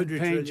jobs,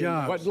 good-paying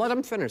jobs. But let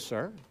him finish,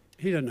 sir.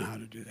 He doesn't know how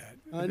to do that.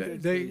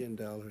 $100 billion.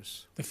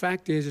 The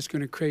fact is, it's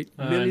going to create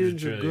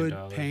millions of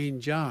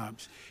good-paying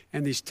jobs,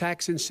 and these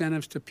tax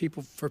incentives for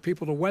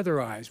people to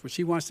weatherize, which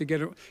he wants to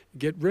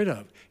get rid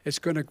of. It's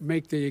going to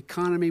make the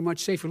economy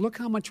much safer. Look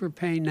how much we're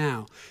paying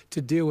now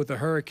to deal with the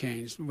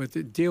hurricanes.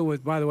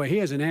 By the way, he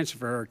has an answer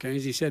for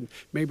hurricanes. He said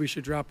maybe we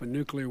should drop a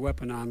nuclear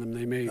weapon on them.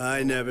 They may.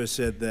 I never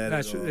said that.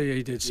 That's at all.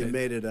 He did say. You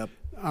made it up.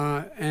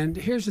 And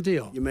here's the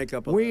deal. You make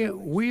up.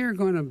 We are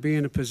going to be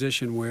in a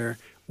position where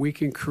we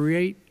can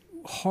create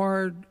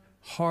hard,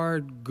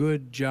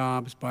 good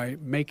jobs by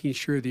making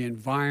sure the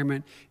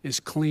environment is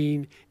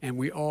clean and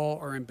we all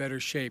are in better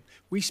shape.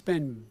 We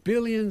spend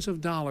billions of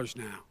dollars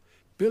now,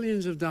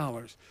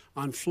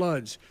 on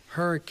floods,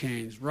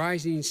 hurricanes,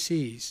 rising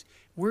seas.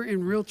 We're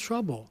in real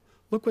trouble.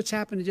 Look what's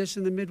happened just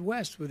in the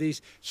Midwest with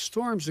these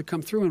storms that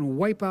come through and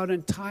wipe out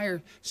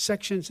entire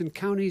sections and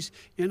counties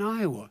in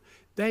Iowa.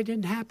 That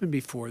didn't happen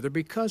before. They're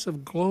because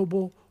of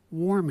global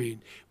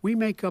warming. We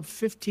make up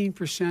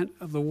 15%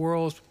 of the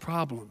world's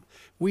problem.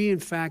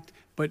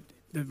 But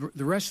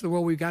the rest of the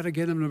world, we've got to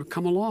get them to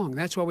come along.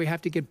 That's why we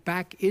have to get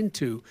back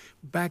into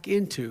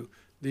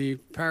the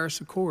Paris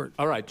Accord.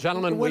 All right,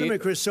 gentlemen. Wait a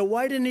minute, Chris. So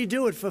why didn't he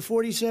do it for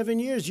 47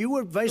 years? You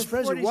were vice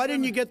president. Why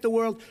didn't you get the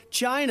world?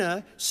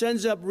 China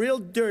sends up real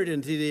dirt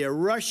into the air.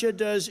 Russia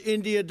does.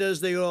 India does.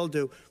 They all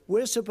do.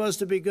 We're supposed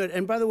to be good.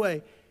 And by the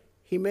way,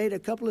 he made a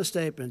couple of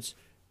statements.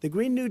 The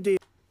Green New Deal.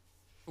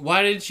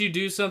 Why didn't you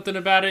do something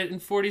about it in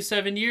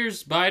 47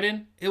 years,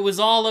 Biden? It was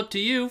all up to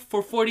you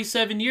for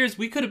 47 years.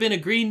 We could have been a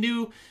Green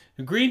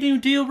New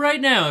Deal right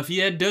now if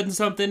you had done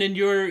something in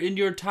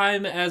your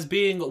time as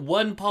being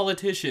one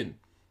politician.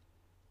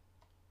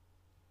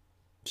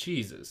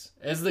 Jesus.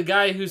 As the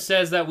guy who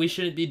says that we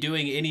shouldn't be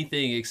doing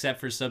anything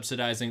except for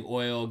subsidizing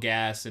oil,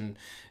 gas, and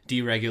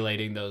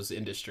deregulating those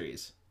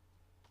industries.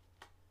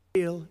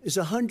 Deal is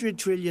 $100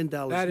 trillion.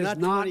 That is not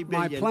not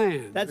my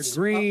plan. That's the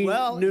Green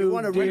New you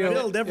want to Deal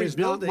rebuild every is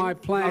building. not my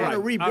plan. I want to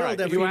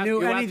rebuild every. If he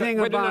knew anything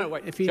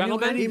about, if he knew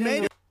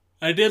anything.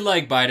 I did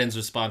like Biden's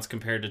response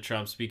compared to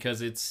Trump's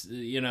because it's,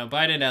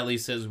 Biden at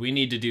least says we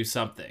need to do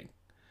something.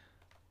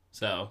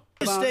 So.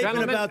 A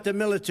statement about the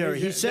military.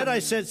 He said I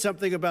said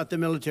something about the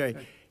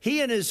military.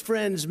 He and his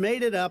friends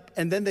made it up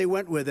and then they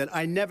went with it.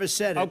 I never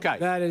said it. Okay.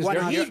 That is what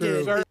not he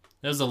true. did.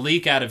 There was a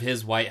leak out of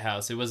his White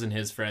House. It wasn't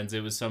his friends.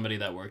 It was somebody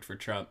that worked for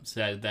Trump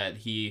said that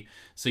he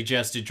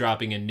suggested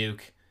dropping a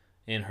nuke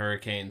in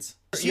hurricanes.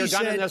 You're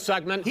done in this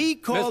segment. He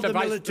called the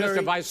military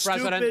Mr. Vice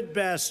President, stupid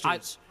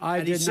bastards. I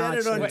and he did said not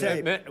it on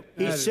say tape.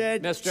 He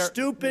said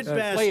stupid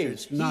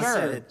bastards. Please, He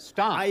said it.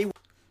 stop.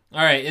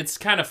 All right, it's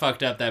kind of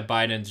fucked up that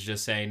Biden's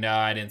just saying, no,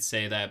 I didn't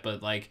say that.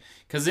 But, like,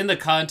 because in the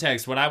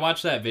context, when I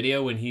watched that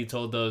video when he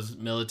told those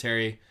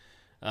military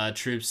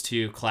troops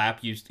to clap,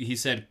 he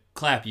said,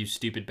 clap, you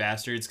stupid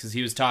bastards, because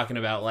he was talking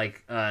about,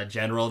 like, a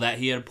general that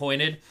he had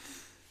appointed.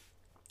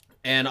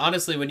 And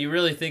honestly, when you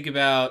really think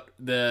about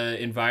the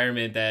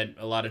environment that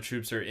a lot of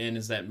troops are in,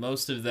 is that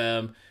most of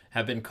them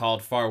have been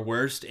called far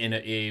worse in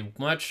a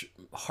much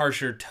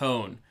harsher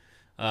tone.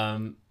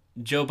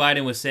 Joe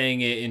Biden was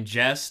saying it in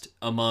jest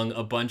among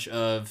a bunch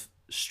of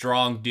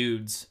strong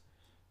dudes,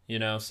 you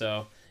know,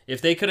 so if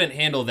they couldn't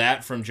handle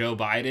that from Joe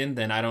Biden,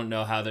 then I don't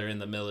know how they're in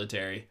the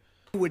military.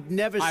 I would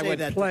never say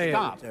that. play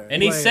to it.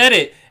 And he said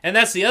it, and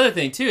that's the other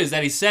thing too, is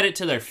that he said it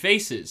to their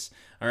faces,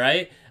 all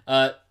right?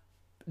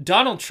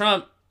 Donald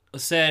Trump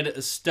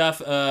said stuff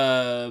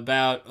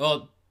about,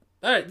 well,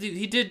 all right,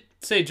 he did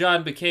say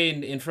John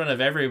McCain in front of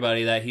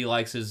everybody that he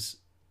likes his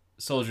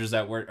soldiers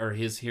that weren't, or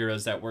his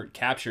heroes that weren't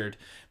captured.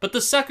 But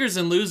the suckers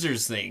and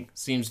losers thing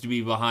seems to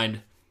be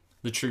behind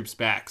the troops'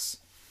 backs.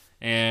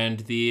 And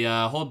the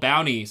whole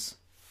bounties,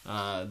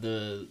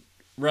 the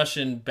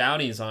Russian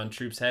bounties on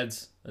troops'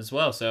 heads as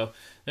well. So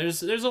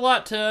there's a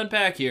lot to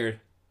unpack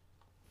here.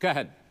 Go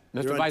ahead.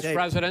 Mr. Vice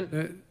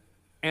President,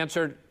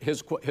 answered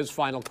his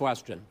final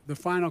question. The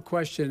final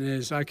question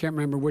is, I can't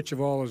remember which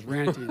of all his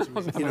rantings.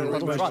 I'm having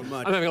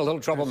a little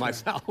trouble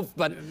myself.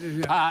 But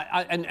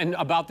and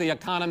about the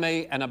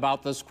economy and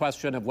about this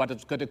question of what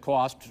it's going to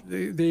cost.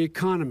 The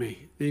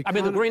economy. I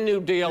mean, the Green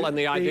New Deal and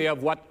the idea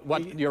of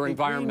what your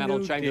environmental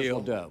changes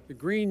will do. The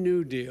Green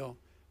New Deal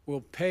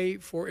will pay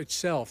for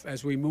itself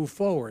as we move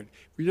forward.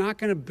 We're not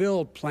going to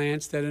build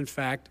plants that, in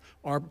fact,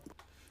 are...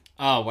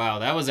 Oh wow,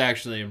 that was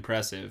actually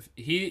impressive.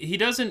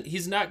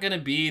 He's not going to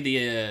be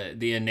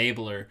the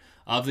enabler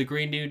of the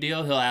Green New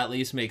Deal. He'll at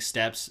least make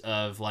steps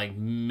of like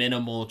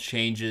minimal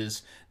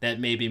changes that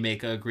maybe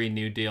make a Green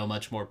New Deal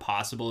much more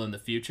possible in the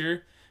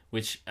future,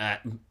 which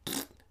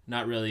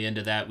not really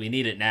into that. We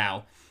need it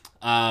now.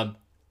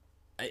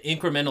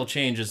 Incremental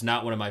change is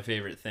not one of my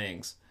favorite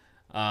things.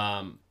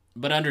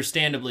 But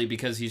understandably,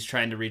 because he's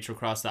trying to reach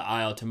across the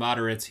aisle to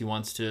moderates, he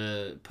wants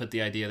to put the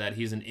idea that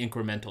he's an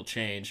incremental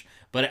change,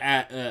 but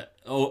an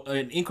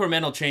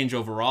incremental change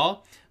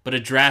overall, but a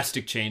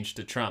drastic change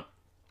to Trump.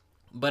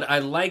 But I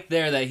like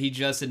there that he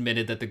just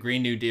admitted that the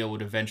Green New Deal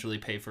would eventually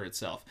pay for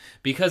itself.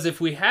 Because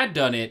if we had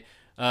done it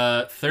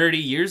 30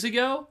 years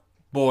ago,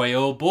 boy,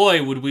 oh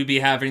boy, would we be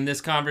having this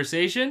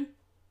conversation?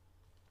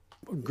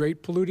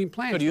 Great polluting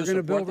plants. So do you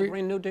support the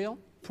Green New Deal?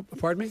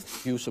 Pardon me?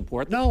 Do you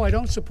support that? No, I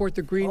don't support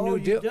the Green New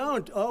Deal. You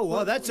don't? Oh,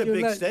 well, that's a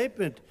big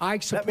statement. I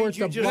support that means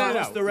you just Biden.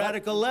 lost the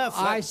radical left.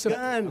 I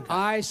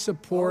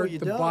support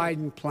the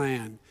Biden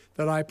plan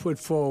that I put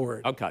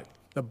forward. Okay.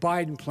 The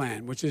Biden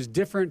plan, which is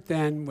different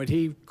than what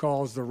he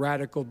calls the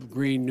radical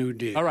Green New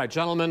Deal. All right,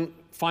 gentlemen,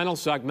 final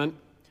segment,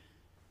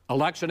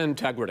 election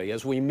integrity.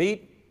 As we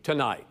meet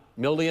tonight,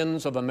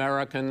 millions of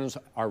Americans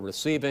are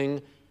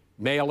receiving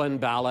mail-in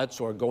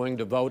ballots or going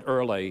to vote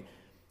early.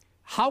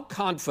 How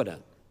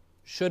confident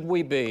should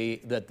we be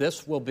that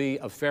this will be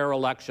a fair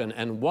election?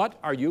 And what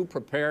are you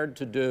prepared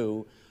to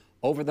do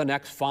over the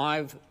next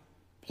 5+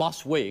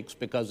 weeks,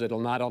 because it'll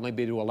not only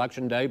be to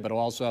Election Day, but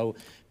also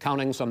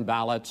counting some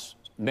ballots,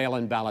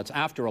 mail-in ballots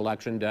after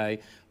Election Day.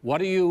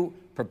 What are you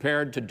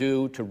prepared to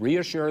do to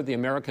reassure the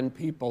American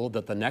people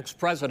that the next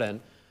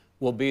president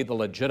will be the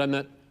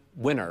legitimate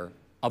winner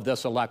of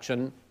this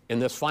election? In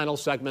this final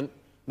segment,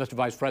 Mr.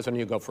 Vice President,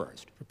 you go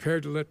first.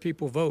 Prepared to let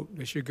people vote.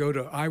 They should go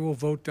to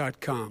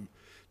iwillvote.com.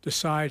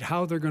 Decide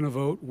how they're going to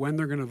vote, when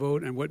they're going to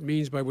vote, and what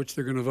means by which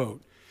they're going to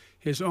vote.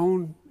 His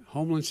own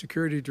Homeland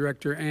Security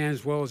Director, and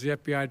as well as the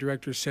FBI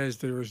Director, says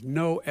there is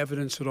no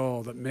evidence at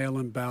all that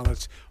mail-in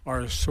ballots are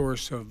a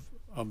source of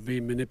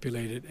being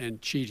manipulated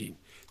and cheating.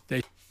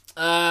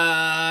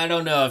 I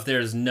don't know if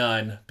there's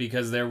none,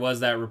 because there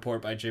was that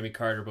report by Jimmy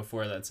Carter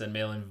before that said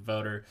mail-in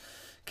voter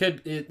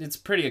it's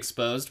pretty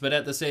exposed. But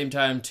at the same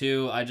time,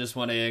 too, I just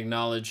want to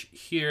acknowledge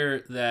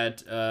here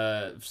that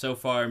so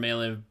far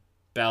mail-in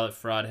ballot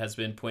fraud has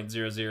been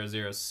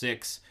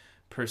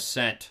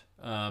 0.0006%.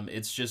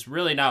 It's just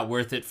really not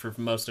worth it for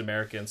most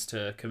Americans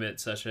to commit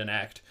such an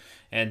act,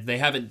 and they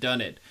haven't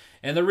done it.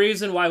 And the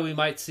reason why we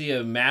might see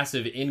a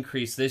massive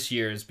increase this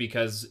year is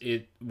because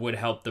it would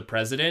help the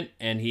president,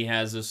 and he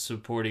has a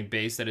supporting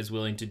base that is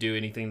willing to do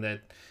anything that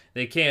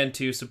they can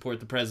to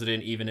support the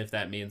president, even if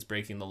that means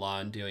breaking the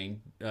law and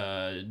doing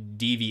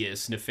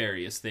devious,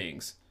 nefarious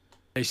things.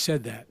 They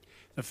said that.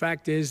 The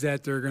fact is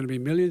that there are going to be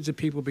millions of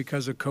people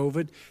because of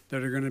COVID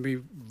that are going to be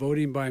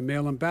voting by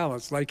mail-in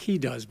ballots, like he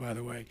does, by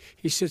the way.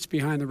 He sits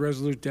behind the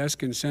Resolute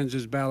desk and sends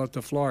his ballot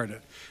to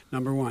Florida,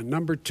 number one.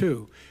 Number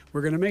two,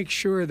 We're going to make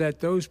sure that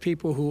those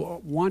people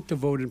who want to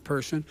vote in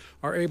person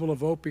are able to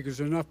vote because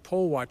enough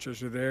poll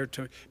watchers are there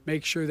to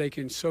make sure they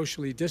can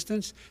socially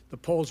distance. The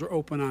polls are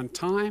open on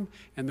time,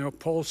 and the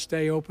polls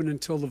stay open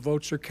until the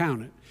votes are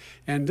counted.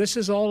 And this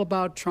is all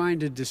about trying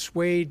to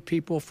dissuade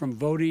people from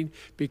voting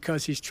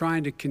because he's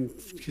trying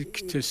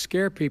to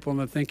scare people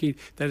into thinking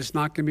that it's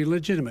not going to be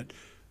legitimate.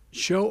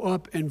 Show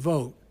up and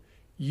vote.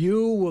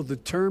 You will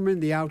determine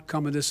the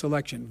outcome of this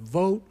election.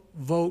 Vote,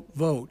 vote,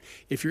 vote.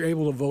 If you're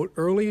able to vote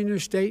early in your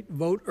state,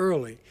 vote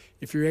early.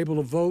 If you're able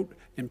to vote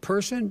in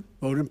person,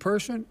 vote in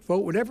person.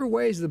 Vote whatever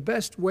way is the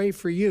best way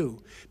for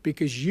you,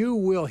 because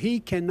he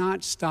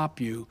cannot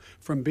stop you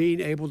from being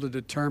able to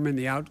determine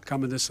the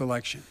outcome of this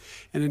election.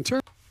 And in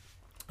terms,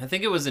 I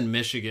think it was in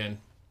Michigan.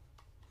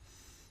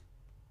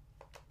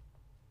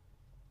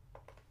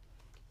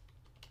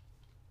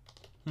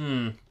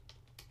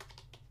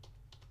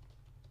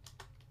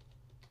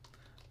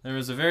 There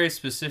was a very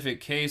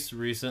specific case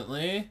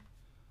recently.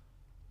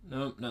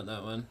 Nope, not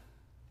that one.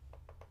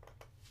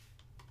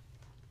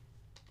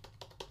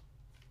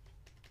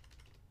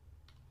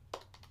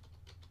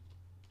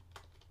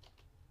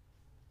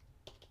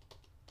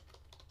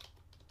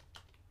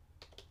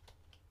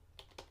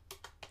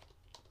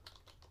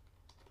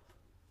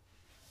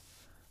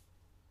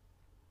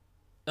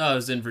 Oh, it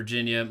was in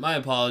Virginia. My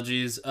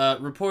apologies.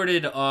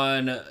 Reported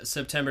on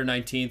September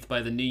 19th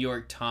by the New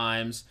York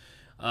Times.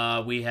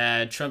 We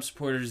had Trump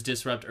supporters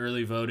disrupt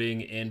early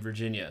voting in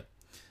Virginia.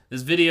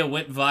 This video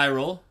went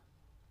viral,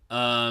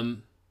 I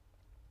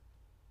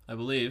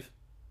believe.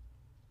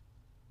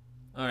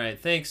 All right,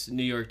 thanks,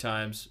 New York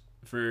Times,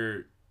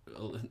 for...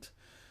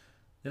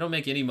 They don't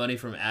make any money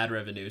from ad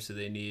revenue, so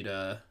they need...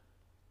 Let's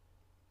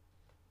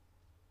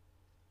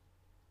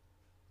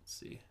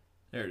see.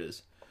 There it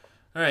is.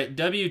 All right,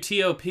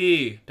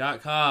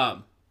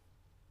 WTOP.com.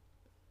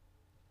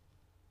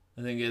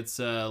 I think it's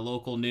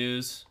local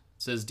news.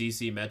 It says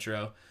DC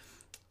Metro.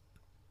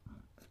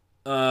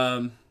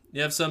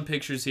 You have some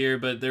pictures here,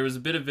 but there was a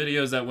bit of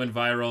videos that went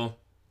viral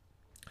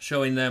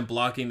showing them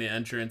blocking the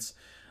entrance.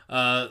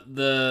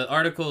 The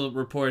article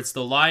reports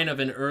the line of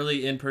an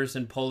early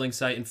in-person polling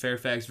site in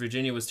Fairfax,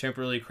 Virginia was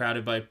temporarily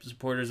crowded by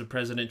supporters of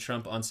President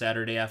Trump on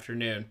Saturday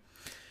afternoon.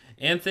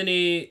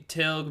 Anthony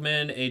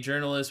Tilghman, a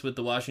journalist with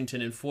the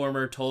Washington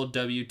Informer, told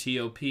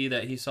WTOP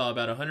that he saw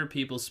about 100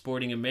 people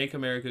sporting a Make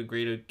America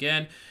Great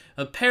Again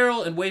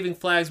apparel and waving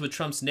flags with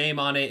Trump's name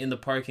on it in the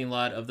parking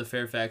lot of the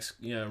Fairfax,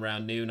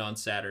 around noon on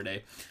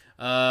Saturday.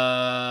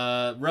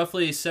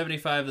 Roughly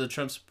 75 of the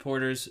Trump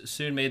supporters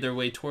soon made their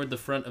way toward the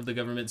front of the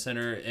government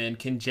center and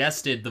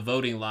congested the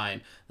voting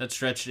line that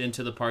stretched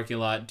into the parking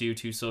lot due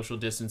to social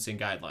distancing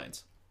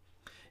guidelines.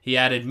 He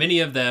added many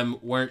of them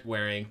weren't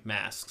wearing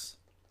masks.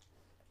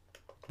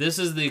 This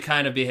is the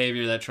kind of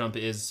behavior that Trump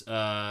is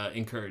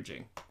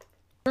encouraging.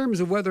 In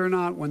terms of whether or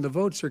not when the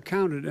votes are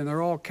counted, and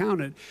they're all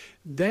counted,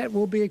 that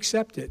will be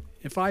accepted.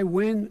 If I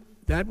win,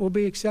 that will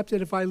be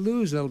accepted. If I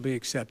lose, that'll be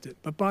accepted.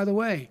 But by the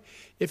way,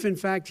 if in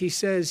fact he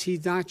says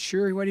he's not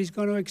sure what he's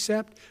going to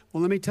accept,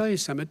 well, let me tell you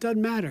something. It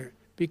doesn't matter,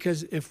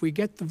 because if we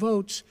get the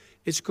votes,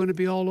 it's going to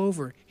be all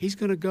over. He's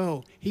going to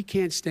go. He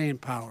can't stay in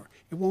power.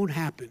 It won't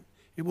happen.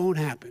 It won't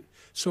happen.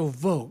 So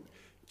vote.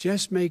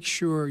 Just make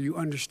sure you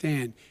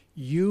understand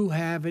you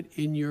have it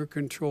in your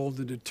control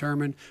to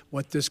determine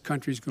what this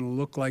country is going to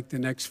look like the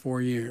next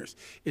 4 years.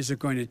 Is it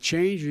going to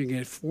change? You're going to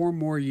get 4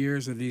 more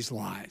years of these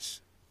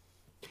lies.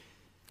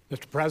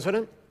 Mr.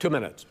 President, 2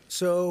 minutes.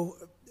 So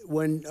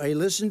when I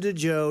listened to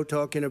Joe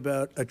talking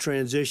about a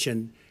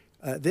transition,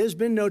 there's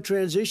been no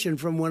transition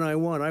from when I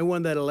won. I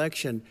won that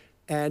election.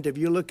 And if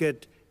you look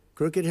at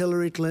crooked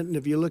Hillary Clinton,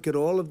 if you look at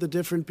all of the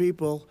different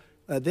people,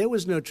 there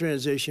was no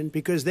transition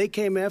because they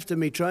came after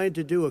me trying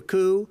to do a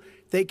coup.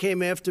 They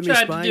came after me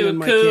spying on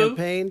my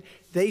campaign.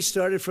 They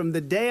started from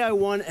the day I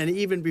won and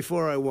even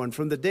before I won,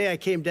 from the day I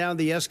came down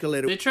the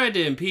escalator. They tried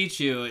to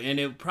impeach you, and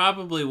it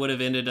probably would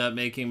have ended up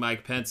making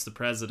Mike Pence the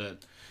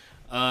president.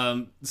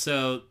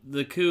 So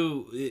the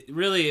coup,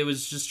 it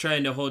was just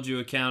trying to hold you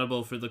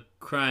accountable for the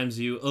crimes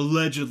you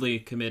allegedly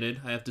committed.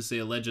 I have to say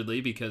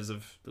allegedly because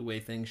of the way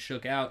things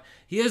shook out.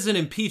 He is an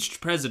impeached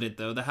president,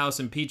 though. The House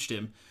impeached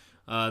him.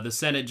 The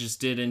Senate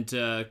just didn't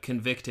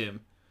convict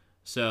him.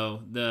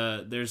 So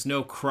there's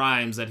no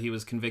crimes that he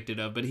was convicted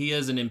of, but he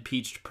is an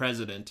impeached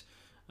president.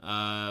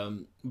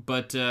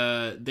 But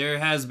there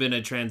has been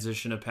a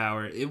transition of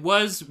power. It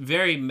was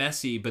very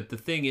messy, but the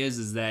thing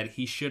is that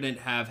he shouldn't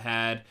have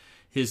had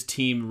his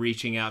team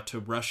reaching out to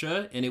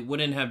Russia, and it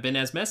wouldn't have been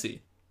as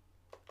messy.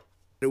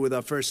 With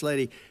our First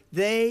Lady,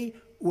 they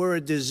were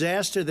a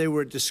disaster. They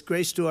were a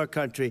disgrace to our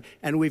country,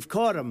 and we've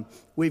caught them.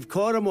 We've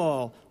caught them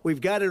all.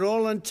 We've got it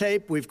all on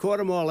tape. We've caught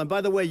them all. And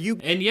by the way,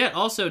 And yet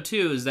also,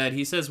 too, is that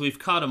he says we've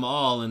caught them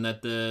all and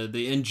that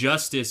the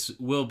injustice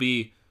will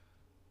be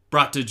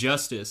brought to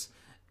justice.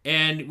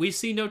 And we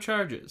see no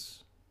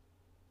charges.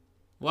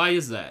 Why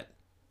is that?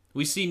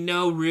 We see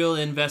no real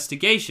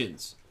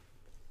investigations.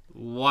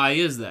 Why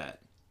is that?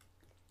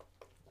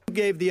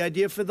 Gave the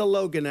idea for the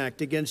Logan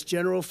Act against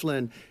General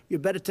Flynn. You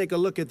better take a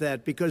look at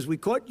that because we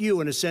caught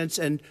you in a sense,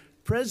 and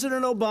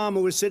President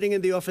Obama was sitting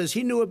in the office.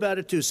 He knew about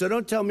it, too. So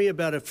don't tell me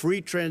about a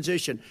free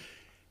transition.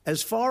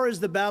 As far as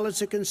the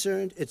ballots are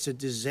concerned, it's a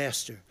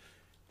disaster.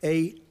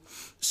 A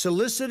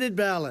solicited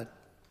ballot,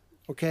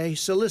 okay,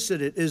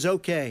 solicited is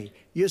okay.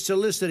 You're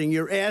soliciting,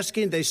 you're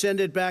asking, they send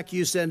it back,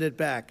 you send it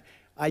back.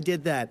 I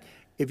did that.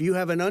 If you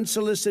have an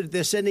unsolicited,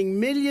 they're sending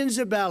millions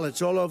of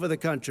ballots all over the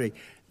country.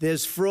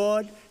 There's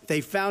fraud.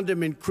 They found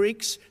them in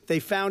creeks. They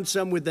found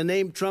some with the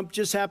name Trump,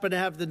 just happened to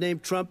have the name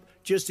Trump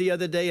just the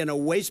other day in a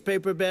waste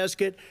paper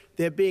basket.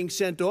 They're being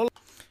sent all.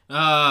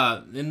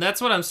 And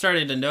that's what I'm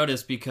starting to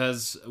notice,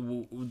 because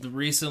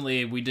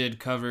recently we did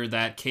cover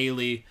that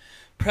Kayleigh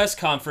press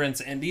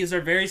conference, and these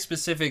are very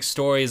specific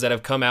stories that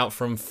have come out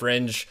from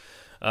fringe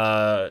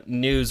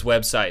news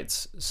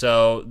websites.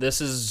 So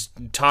this is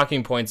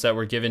talking points that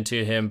were given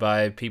to him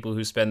by people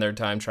who spend their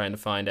time trying to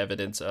find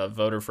evidence of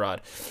voter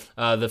fraud.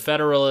 The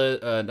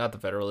Federalist, not the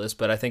Federalist,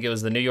 but I think it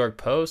was the New York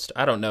Post.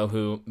 I don't know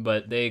who,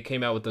 but they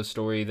came out with the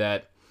story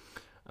that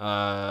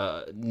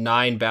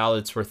 9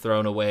 ballots were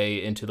thrown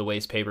away into the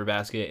waste paper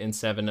basket, and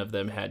 7 of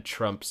them had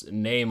Trump's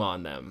name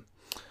on them.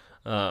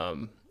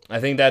 I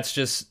think that's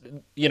just,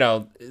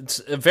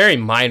 it's a very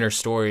minor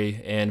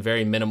story and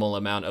very minimal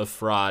amount of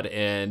fraud,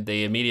 and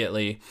they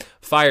immediately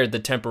fired the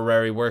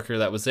temporary worker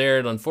that was there.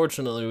 And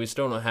unfortunately, we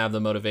still don't have the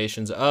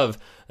motivations of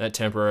that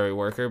temporary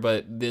worker,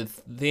 but the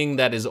thing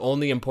that is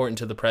only important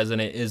to the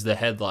president is the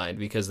headline,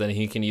 because then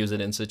he can use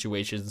it in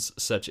situations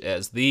such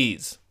as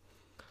these.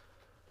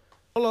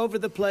 All over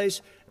the place.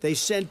 They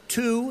sent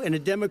 2 in a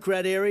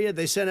Democrat area.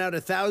 They sent out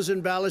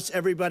 1,000 ballots.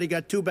 Everybody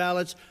got 2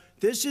 ballots.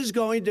 This is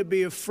going to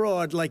be a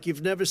fraud like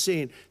you've never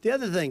seen. The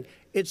other thing,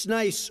 it's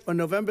nice on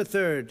November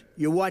 3rd,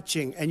 you're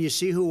watching and you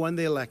see who won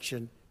the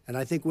election. And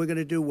I think we're going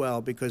to do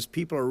well because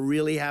people are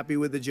really happy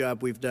with the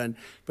job we've done.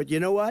 But you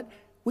know what?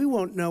 We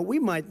won't know. We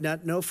might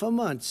not know for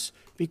months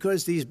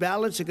because these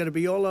ballots are going to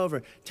be all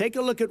over. Take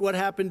a look at what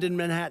happened in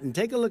Manhattan.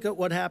 Take a look at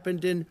what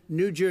happened in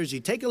New Jersey.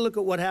 Take a look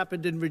at what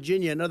happened in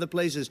Virginia and other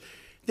places.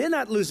 They're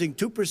not losing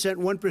 2%,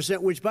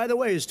 1%, which, by the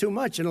way, is too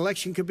much. An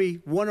election could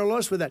be won or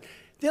lost with that.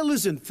 They're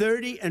losing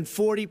 30 and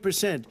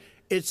 40%.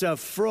 It's a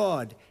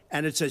fraud,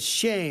 and it's a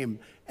shame.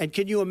 And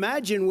can you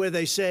imagine where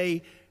they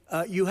say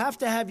you have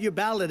to have your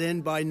ballot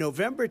in by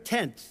November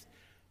 10th?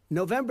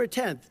 November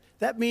 10th.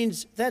 That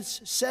means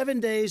that's 7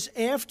 days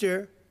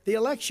after the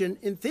election,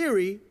 in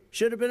theory,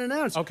 should have been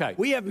announced. Okay.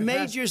 We have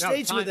major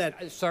states with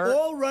that, sir,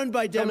 all run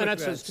by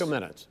Democrats. 2 minutes is 2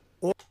 minutes.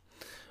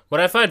 What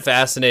I find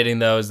fascinating,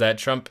 though, is that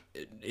Trump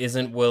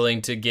isn't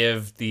willing to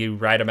give the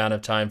right amount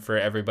of time for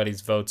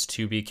everybody's votes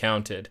to be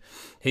counted.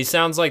 He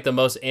sounds like the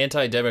most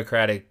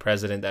anti-democratic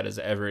president that has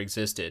ever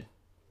existed,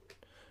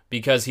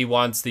 because he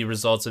wants the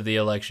results of the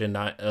election,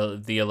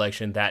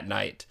 that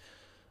night.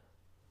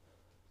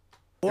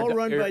 All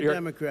run by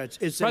Democrats.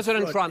 It's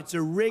President Trump. It's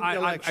a rigged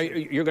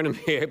election. You're going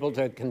to be able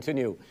to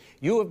continue.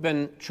 You have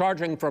been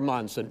charging for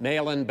months that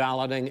mail-in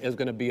balloting is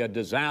going to be a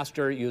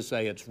disaster. You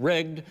say it's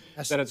rigged,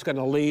 that it's going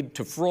to lead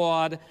to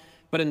fraud.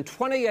 But in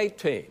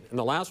 2018, in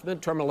the last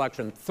midterm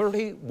election,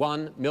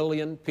 31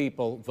 million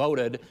people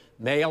voted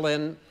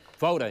mail-in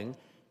voting.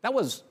 That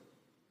was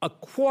a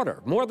quarter,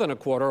 more than a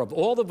quarter of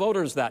all the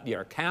voters that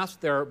year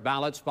cast their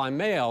ballots by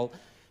mail.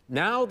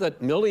 Now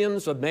that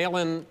millions of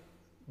mail-in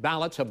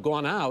ballots have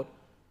gone out,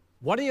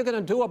 what are you going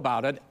to do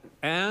about it?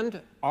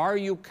 And are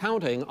you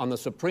counting on the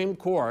Supreme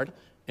Court,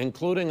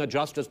 including a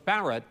Justice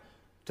Barrett,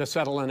 to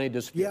settle any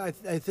dispute? Yeah,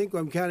 I think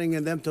I'm counting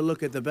on them to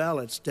look at the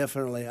ballots,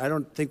 definitely.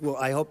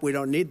 I hope we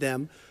don't need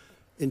them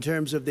in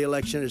terms of the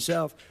election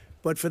itself.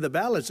 But for the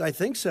ballots, I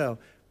think so.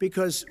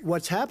 Because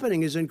what's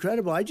happening is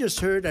incredible. I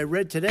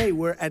read today,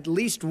 where at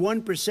least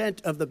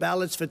 1% of the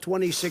ballots for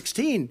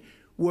 2016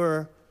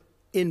 were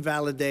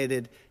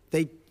invalidated.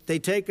 They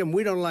take them.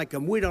 We don't like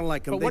them. We don't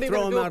like them. But what they are you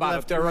throw going to do them out about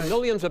left it? There and are right.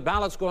 millions of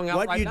ballots going out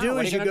What right you now. do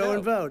What is are you gonna go do?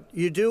 and vote.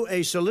 You do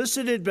a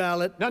solicited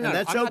ballot, No, and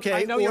that's okay,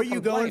 I know or your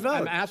you go and complaint. vote.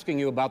 I'm asking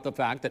you about the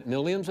fact that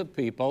millions of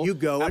people You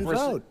go and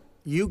vote.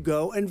 You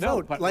go and No,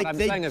 vote but like what I'm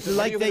they saying is, what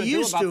are you gonna do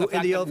used about to the in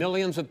fact the that old.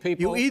 millions of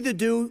people? You either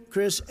do,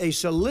 Chris, a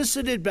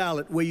solicited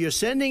ballot where you're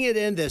sending it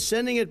in, they're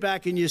sending it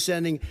back, and you're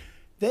sending.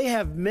 They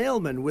have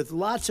mailmen with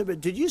lots of it.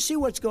 Did you see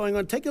what's going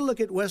on? Take a look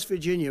at West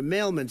Virginia.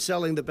 Mailmen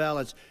selling the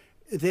ballots.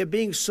 They're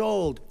being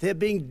sold. They're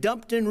being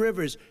dumped in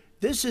rivers.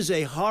 This is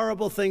a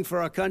horrible thing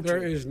for our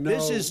country.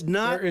 This is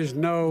not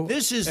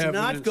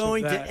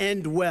going to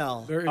end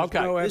well. There is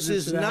no evidence This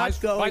is of that.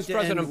 not going to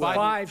end well.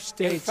 5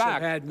 states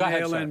have had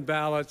mail-in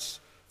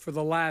ballots for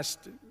the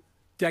last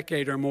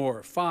decade or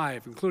more.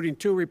 5, including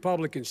 2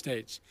 Republican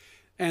states.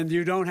 And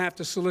you don't have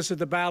to solicit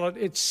the ballot.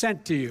 It's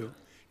sent to you.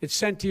 It's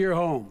sent to your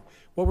home.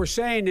 What they're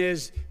saying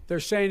is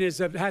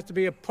that it has to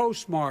be a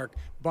postmark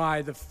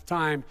by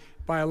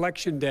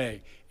election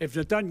day. If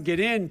it doesn't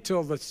get in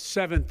till the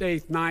 7th,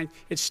 8th, 9th,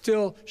 it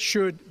still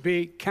should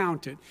be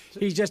counted.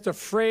 He's just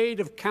afraid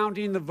of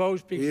counting the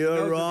votes because he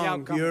knows the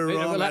outcome. You're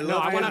wrong.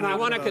 I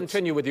want to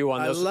continue with you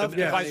on this,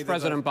 Vice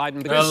President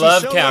Biden. I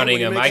love counting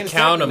them. I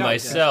count them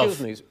myself.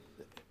 Excuse me.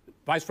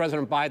 Vice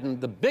President Biden,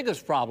 the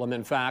biggest problem,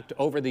 in fact,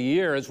 over the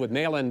years with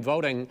mail-in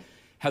voting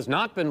has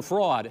not been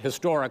fraud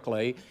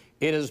historically.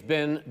 it has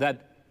been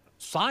that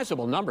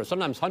sizable numbers,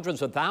 sometimes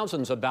hundreds of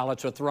thousands of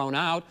ballots are thrown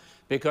out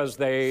because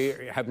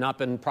they have not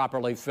been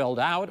properly filled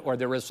out, or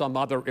there is some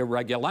other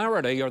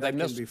irregularity, or they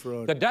missed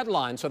the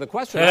deadline. So the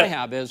question I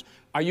have is,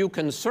 are you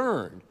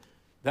concerned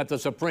that the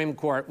Supreme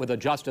Court, with a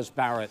Justice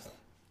Barrett,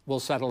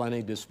 will settle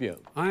any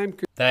dispute?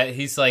 That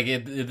he's like,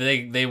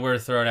 they were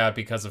thrown out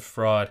because of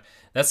fraud.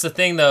 That's the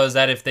thing, though, is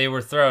that if they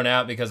were thrown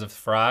out because of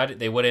fraud,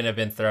 they wouldn't have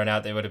been thrown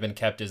out. They would have been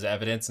kept as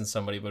evidence, and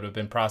somebody would have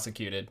been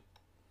prosecuted.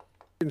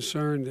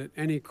 Concerned that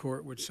any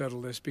court would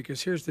settle this,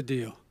 because here's the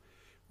deal.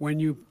 When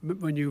you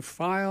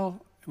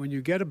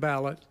get a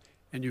ballot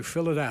and you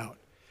fill it out,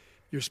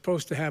 you're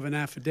supposed to have an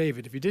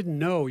affidavit. If you didn't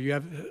know, you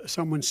have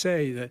someone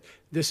say that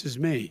this is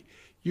me.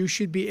 You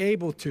should be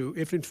able to,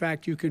 if in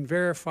fact you can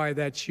verify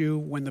that's you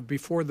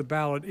before the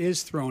ballot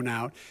is thrown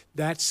out,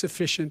 that's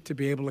sufficient to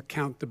be able to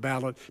count the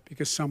ballot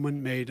because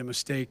someone made a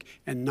mistake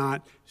and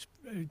not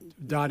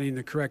dotting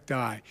the correct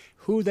I.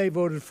 Who they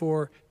voted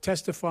for,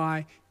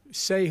 testify,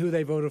 say who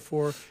they voted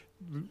for,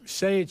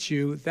 say it's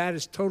you. That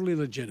is totally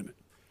legitimate.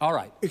 All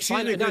right.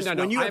 Excuse me, Chris,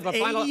 when you have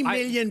 80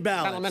 million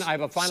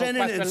ballots sent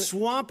in and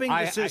swamping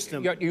the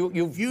system,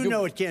 you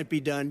know it can't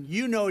be done.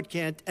 You know it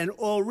can't. And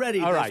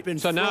already there's been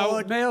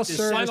fraud. Mail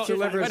service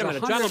delivers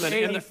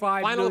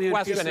 185 million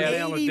pieces of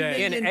mail a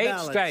day. In 8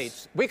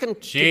 states, we can...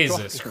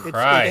 Jesus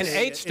Christ. In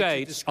 8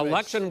 states,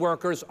 election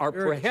workers are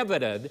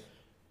prohibited,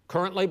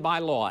 currently by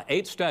law,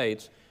 8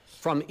 states,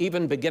 from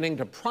even beginning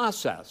to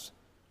process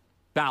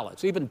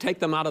ballots, even take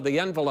them out of the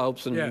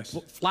envelopes and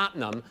flatten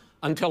them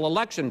until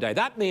Election Day.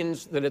 That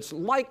means that it's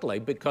likely,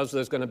 because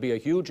there's going to be a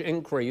huge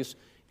increase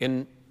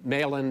in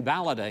mail-in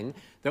balloting,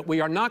 that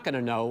we are not going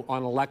to know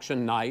on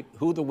election night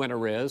who the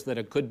winner is, that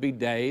it could be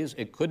days,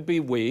 it could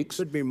be weeks.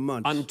 Could be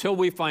months. Until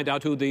we find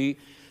out who the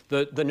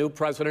new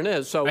president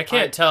is. So I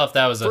can't tell if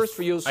that was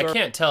I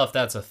can't tell if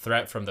that's a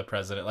threat from the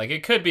president. Like,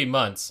 it could be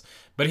months,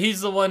 but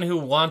he's the one who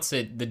wants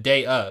it the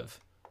day of.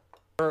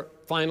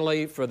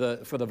 Finally, for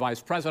the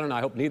vice president,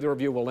 I hope neither of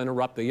you will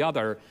interrupt the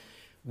other.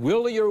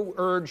 Will you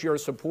urge your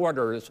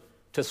supporters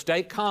to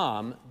stay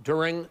calm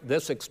during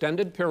this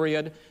extended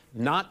period,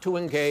 not to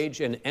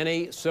engage in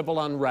any civil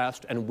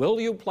unrest? And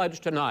will you pledge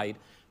tonight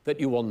that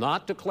you will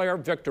not declare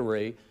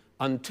victory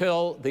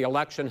until the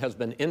election has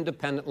been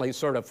independently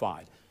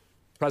certified?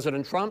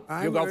 President Trump,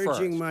 you go first. I'm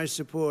urging my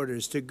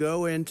supporters to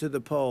go into the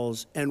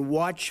polls and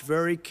watch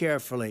very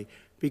carefully,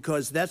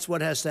 because that's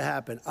what has to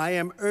happen. I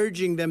am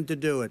urging them to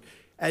do it.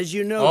 As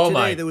you know,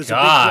 today there was a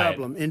big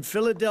problem in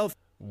Philadelphia.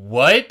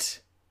 What?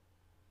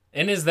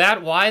 And is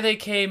that why they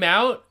came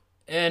out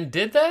and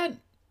did that?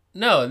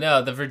 No,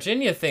 the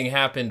Virginia thing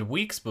happened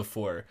weeks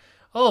before.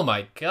 Oh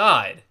my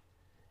God.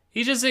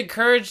 He just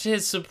encouraged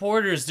his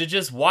supporters to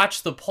just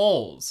watch the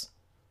polls.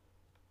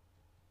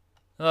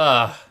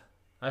 I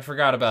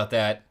forgot about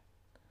that.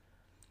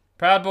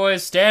 Proud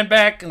Boys, stand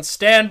back and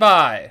stand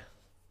by.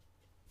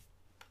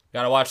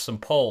 Gotta watch some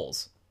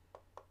polls.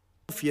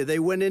 They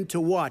went in to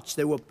watch.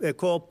 They're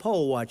called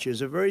poll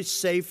watchers, a very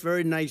safe,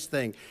 very nice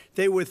thing.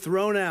 They were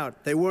thrown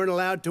out. They weren't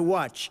allowed to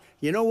watch.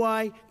 You know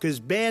why? Because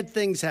bad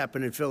things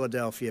happen in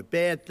Philadelphia,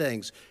 bad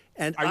things.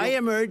 And I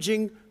am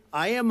urging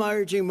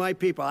my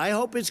people. I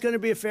hope it's going to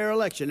be a fair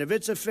election. If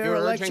it's a fair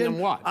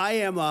election, I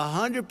am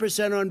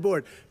 100% on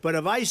board. But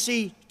if I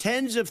see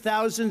tens of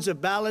thousands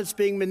of ballots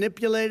being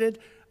manipulated,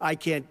 I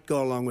can't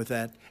go along with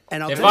that.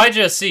 And if I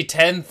just see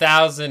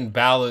 10,000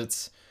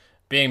 ballots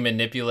being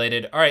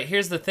manipulated. All right,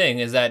 here's the thing,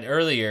 is that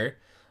earlier,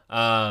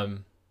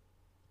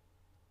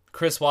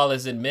 Chris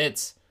Wallace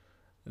admits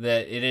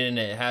that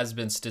it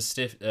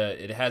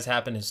has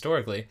happened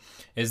historically,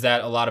 is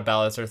that a lot of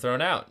ballots are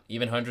thrown out,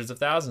 even hundreds of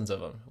thousands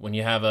of them. When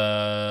you have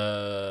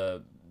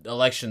a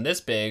election this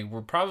big,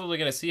 we're probably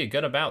going to see a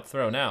good amount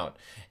thrown out.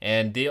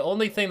 And the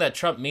only thing that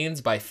Trump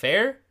means by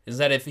fair is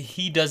that if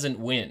he doesn't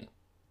win.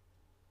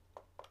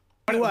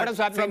 What does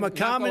that mean? From a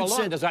common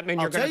sense, does that mean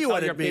you're going to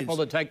tell your people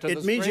to take to the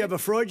street? It means you have a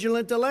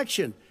fraudulent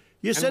election.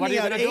 You're sending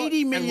out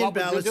 80 million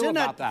ballots.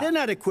 They're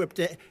not equipped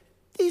to.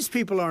 These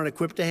people aren't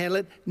equipped to handle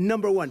it.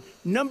 Number one.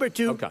 Number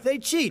two, they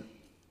cheat.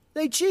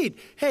 They cheat.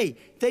 Hey,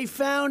 they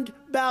found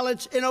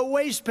ballots in a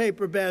waste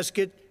paper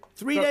basket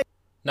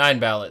 9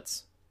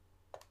 ballots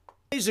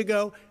days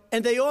ago,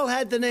 and they all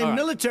had the name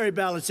military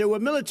ballots. They were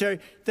military.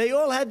 They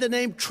all had the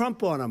name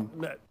Trump on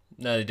them.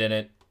 No, they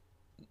didn't.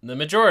 The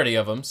majority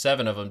of them,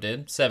 7 of them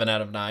did. 7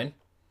 out of 9.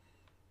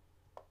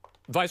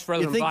 Vice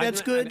President you think Biden,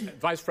 that's good?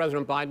 Vice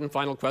President Biden,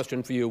 final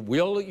question for you.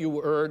 Will you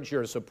urge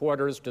your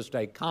supporters to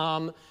stay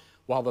calm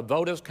while the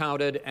vote is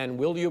counted, and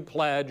will you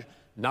pledge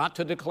not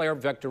to declare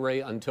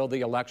victory until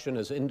the election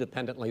is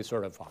independently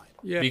certified?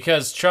 Yeah.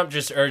 Because Trump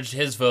just urged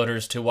his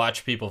voters to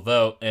watch people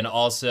vote, and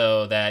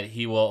also that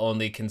he will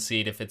only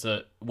concede if it's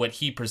what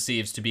he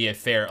perceives to be a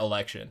fair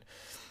election,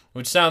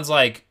 which sounds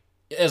like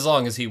as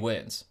long as he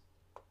wins.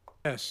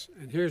 Yes,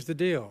 and here's the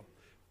deal.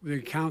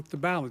 We count the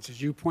ballots,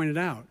 as you pointed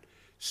out.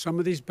 Some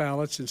of these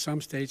ballots in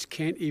some states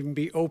can't even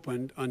be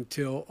opened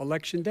until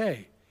Election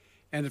Day.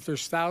 And if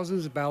there's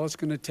thousands of ballots, it's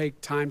going to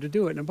take time to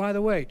do it. And by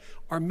the way,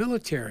 our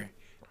military,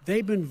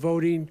 they've been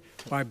voting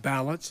by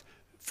ballots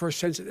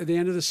since the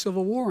end of the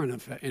Civil War,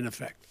 in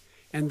effect.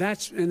 And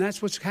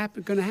that's what's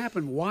going to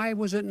happen. Why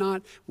was it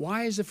not?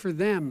 Why is it for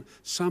them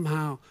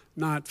somehow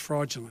not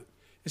fraudulent?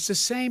 It's the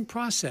same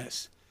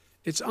process.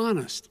 It's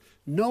honest.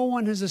 No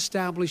one has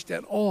established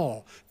at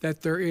all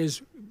that there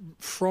is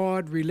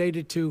fraud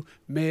related to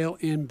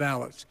mail-in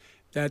ballots,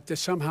 that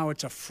somehow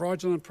it's a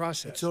fraudulent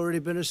process. It's already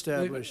been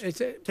established.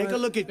 Take a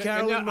look at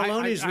Carolyn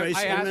Maloney's race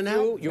I in asked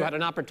Manhattan. you had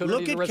an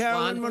opportunity to respond. Look at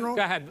Carolyn Monroe.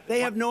 Go ahead.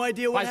 They have no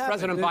idea what Vice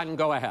happened. President Biden,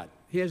 go ahead.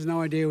 He has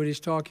no idea what he's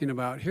talking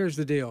about. Here's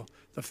the deal.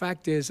 The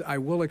fact is, I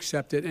will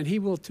accept it, and he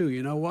will too.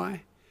 You know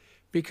why?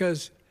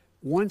 Because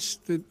once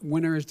the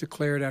winner is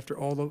declared, after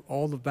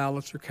all the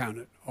ballots are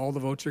counted, all the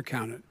votes are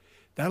counted,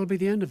 that'll be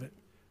the end of it.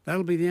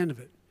 That'll be the end of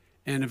it.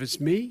 And if it's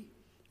me,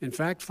 in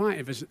fact, fine.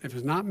 If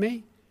it's not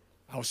me,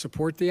 I'll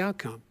support the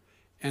outcome.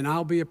 And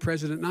I'll be a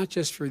president not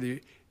just for the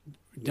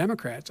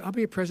Democrats. I'll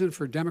be a president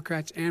for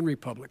Democrats and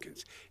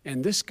Republicans.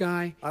 And this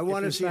guy, I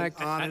want to see an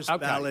honest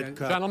ballot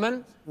count.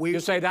 Gentlemen, you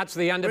say that's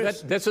the end of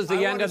it? This is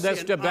the end of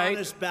this debate?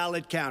 Honest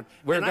ballot count.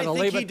 We're going to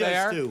leave it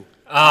there. Too.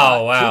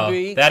 Oh, wow.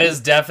 That is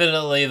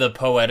definitely the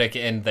poetic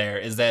end there,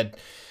 is that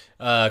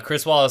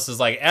Chris Wallace is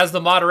like, as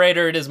the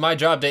moderator, it is my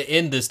job to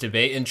end this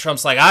debate. And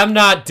Trump's like, I'm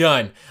not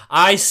done.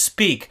 I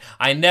speak.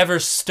 I never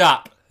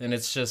stop. And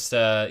it's just,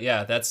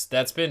 yeah,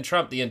 that's been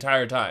Trump the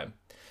entire time.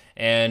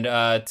 And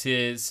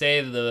to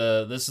say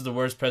this is the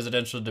worst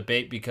presidential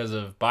debate because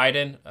of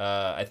Biden,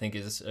 I think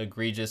is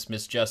egregious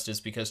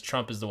misjustice, because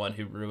Trump is the one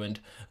who ruined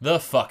the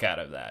fuck out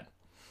of that.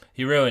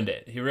 He ruined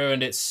it. He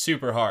ruined it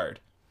super hard.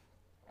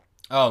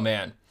 Oh,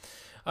 man.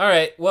 All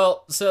right.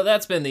 Well, so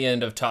that's been the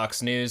end of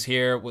Talks News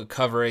here. We're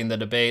covering the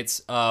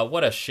debates.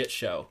 What a shit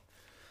show.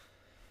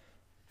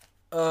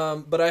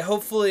 But I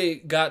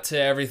hopefully got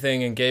to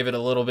everything and gave it a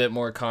little bit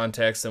more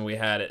context than we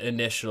had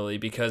initially,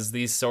 because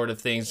these sort of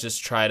things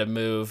just try to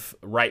move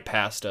right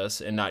past us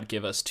and not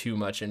give us too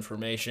much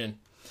information.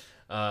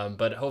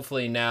 But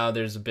hopefully now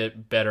there's a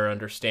bit better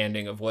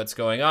understanding of what's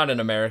going on in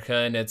America,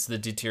 and it's the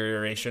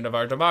deterioration of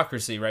our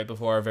democracy right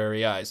before our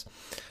very eyes.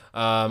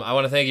 I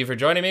want to thank you for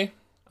joining me.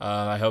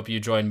 I hope you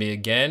join me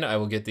again. I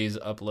will get these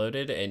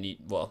uploaded, and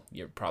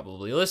you're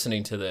probably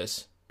listening to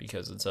this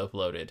because it's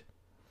uploaded.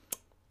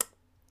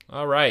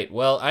 All right.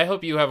 Well, I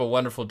hope you have a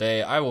wonderful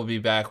day. I will be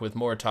back with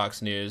more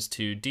Talks News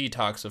to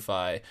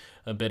detoxify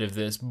a bit of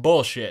this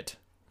bullshit.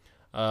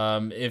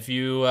 If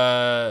you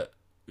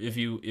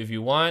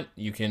want,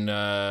 you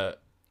can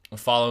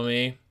follow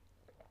me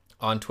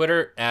on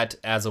Twitter at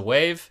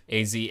Azawave,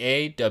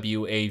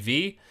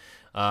 AZAWAV.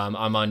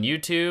 I'm on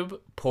YouTube,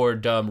 Poor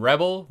Dumb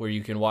Rebel, where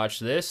you can watch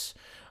this.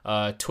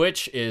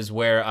 Twitch is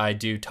where I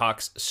do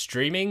Talks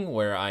streaming,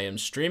 where I am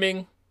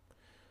streaming.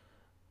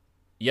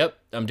 Yep,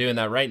 I'm doing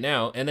that right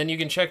now. And then you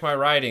can check my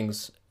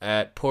writings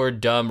at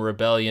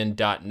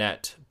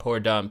poordumbrebellion.net. Poor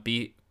Dumb,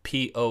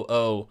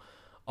 P-O-O-R-D-O-M.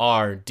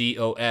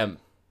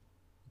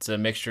 It's a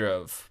mixture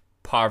of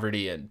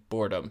poverty and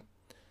boredom.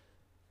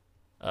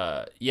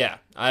 Yeah,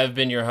 I've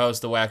been your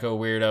host, the Wacko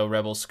Weirdo,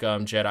 Rebel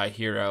Scum, Jedi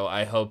Hero.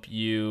 I hope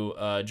you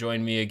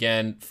join me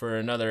again for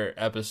another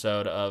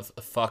episode of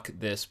Fuck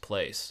This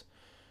Place.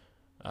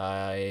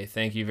 I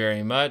thank you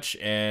very much,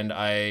 and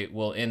I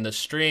will end the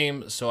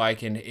stream so I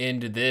can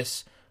end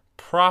this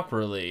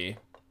properly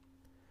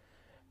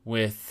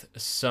with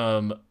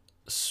some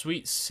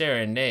sweet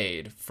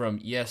serenade from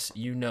Yes,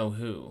 You Know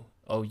Who.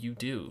 Oh, you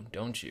do,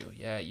 don't you?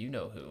 Yeah, you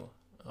know who.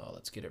 Oh,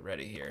 let's get it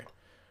ready here.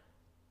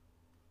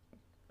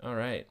 All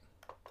right.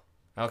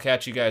 I'll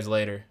catch you guys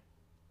later.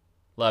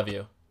 Love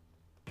you.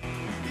 You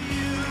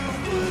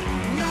would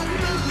not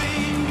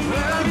believe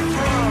where I'm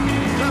from.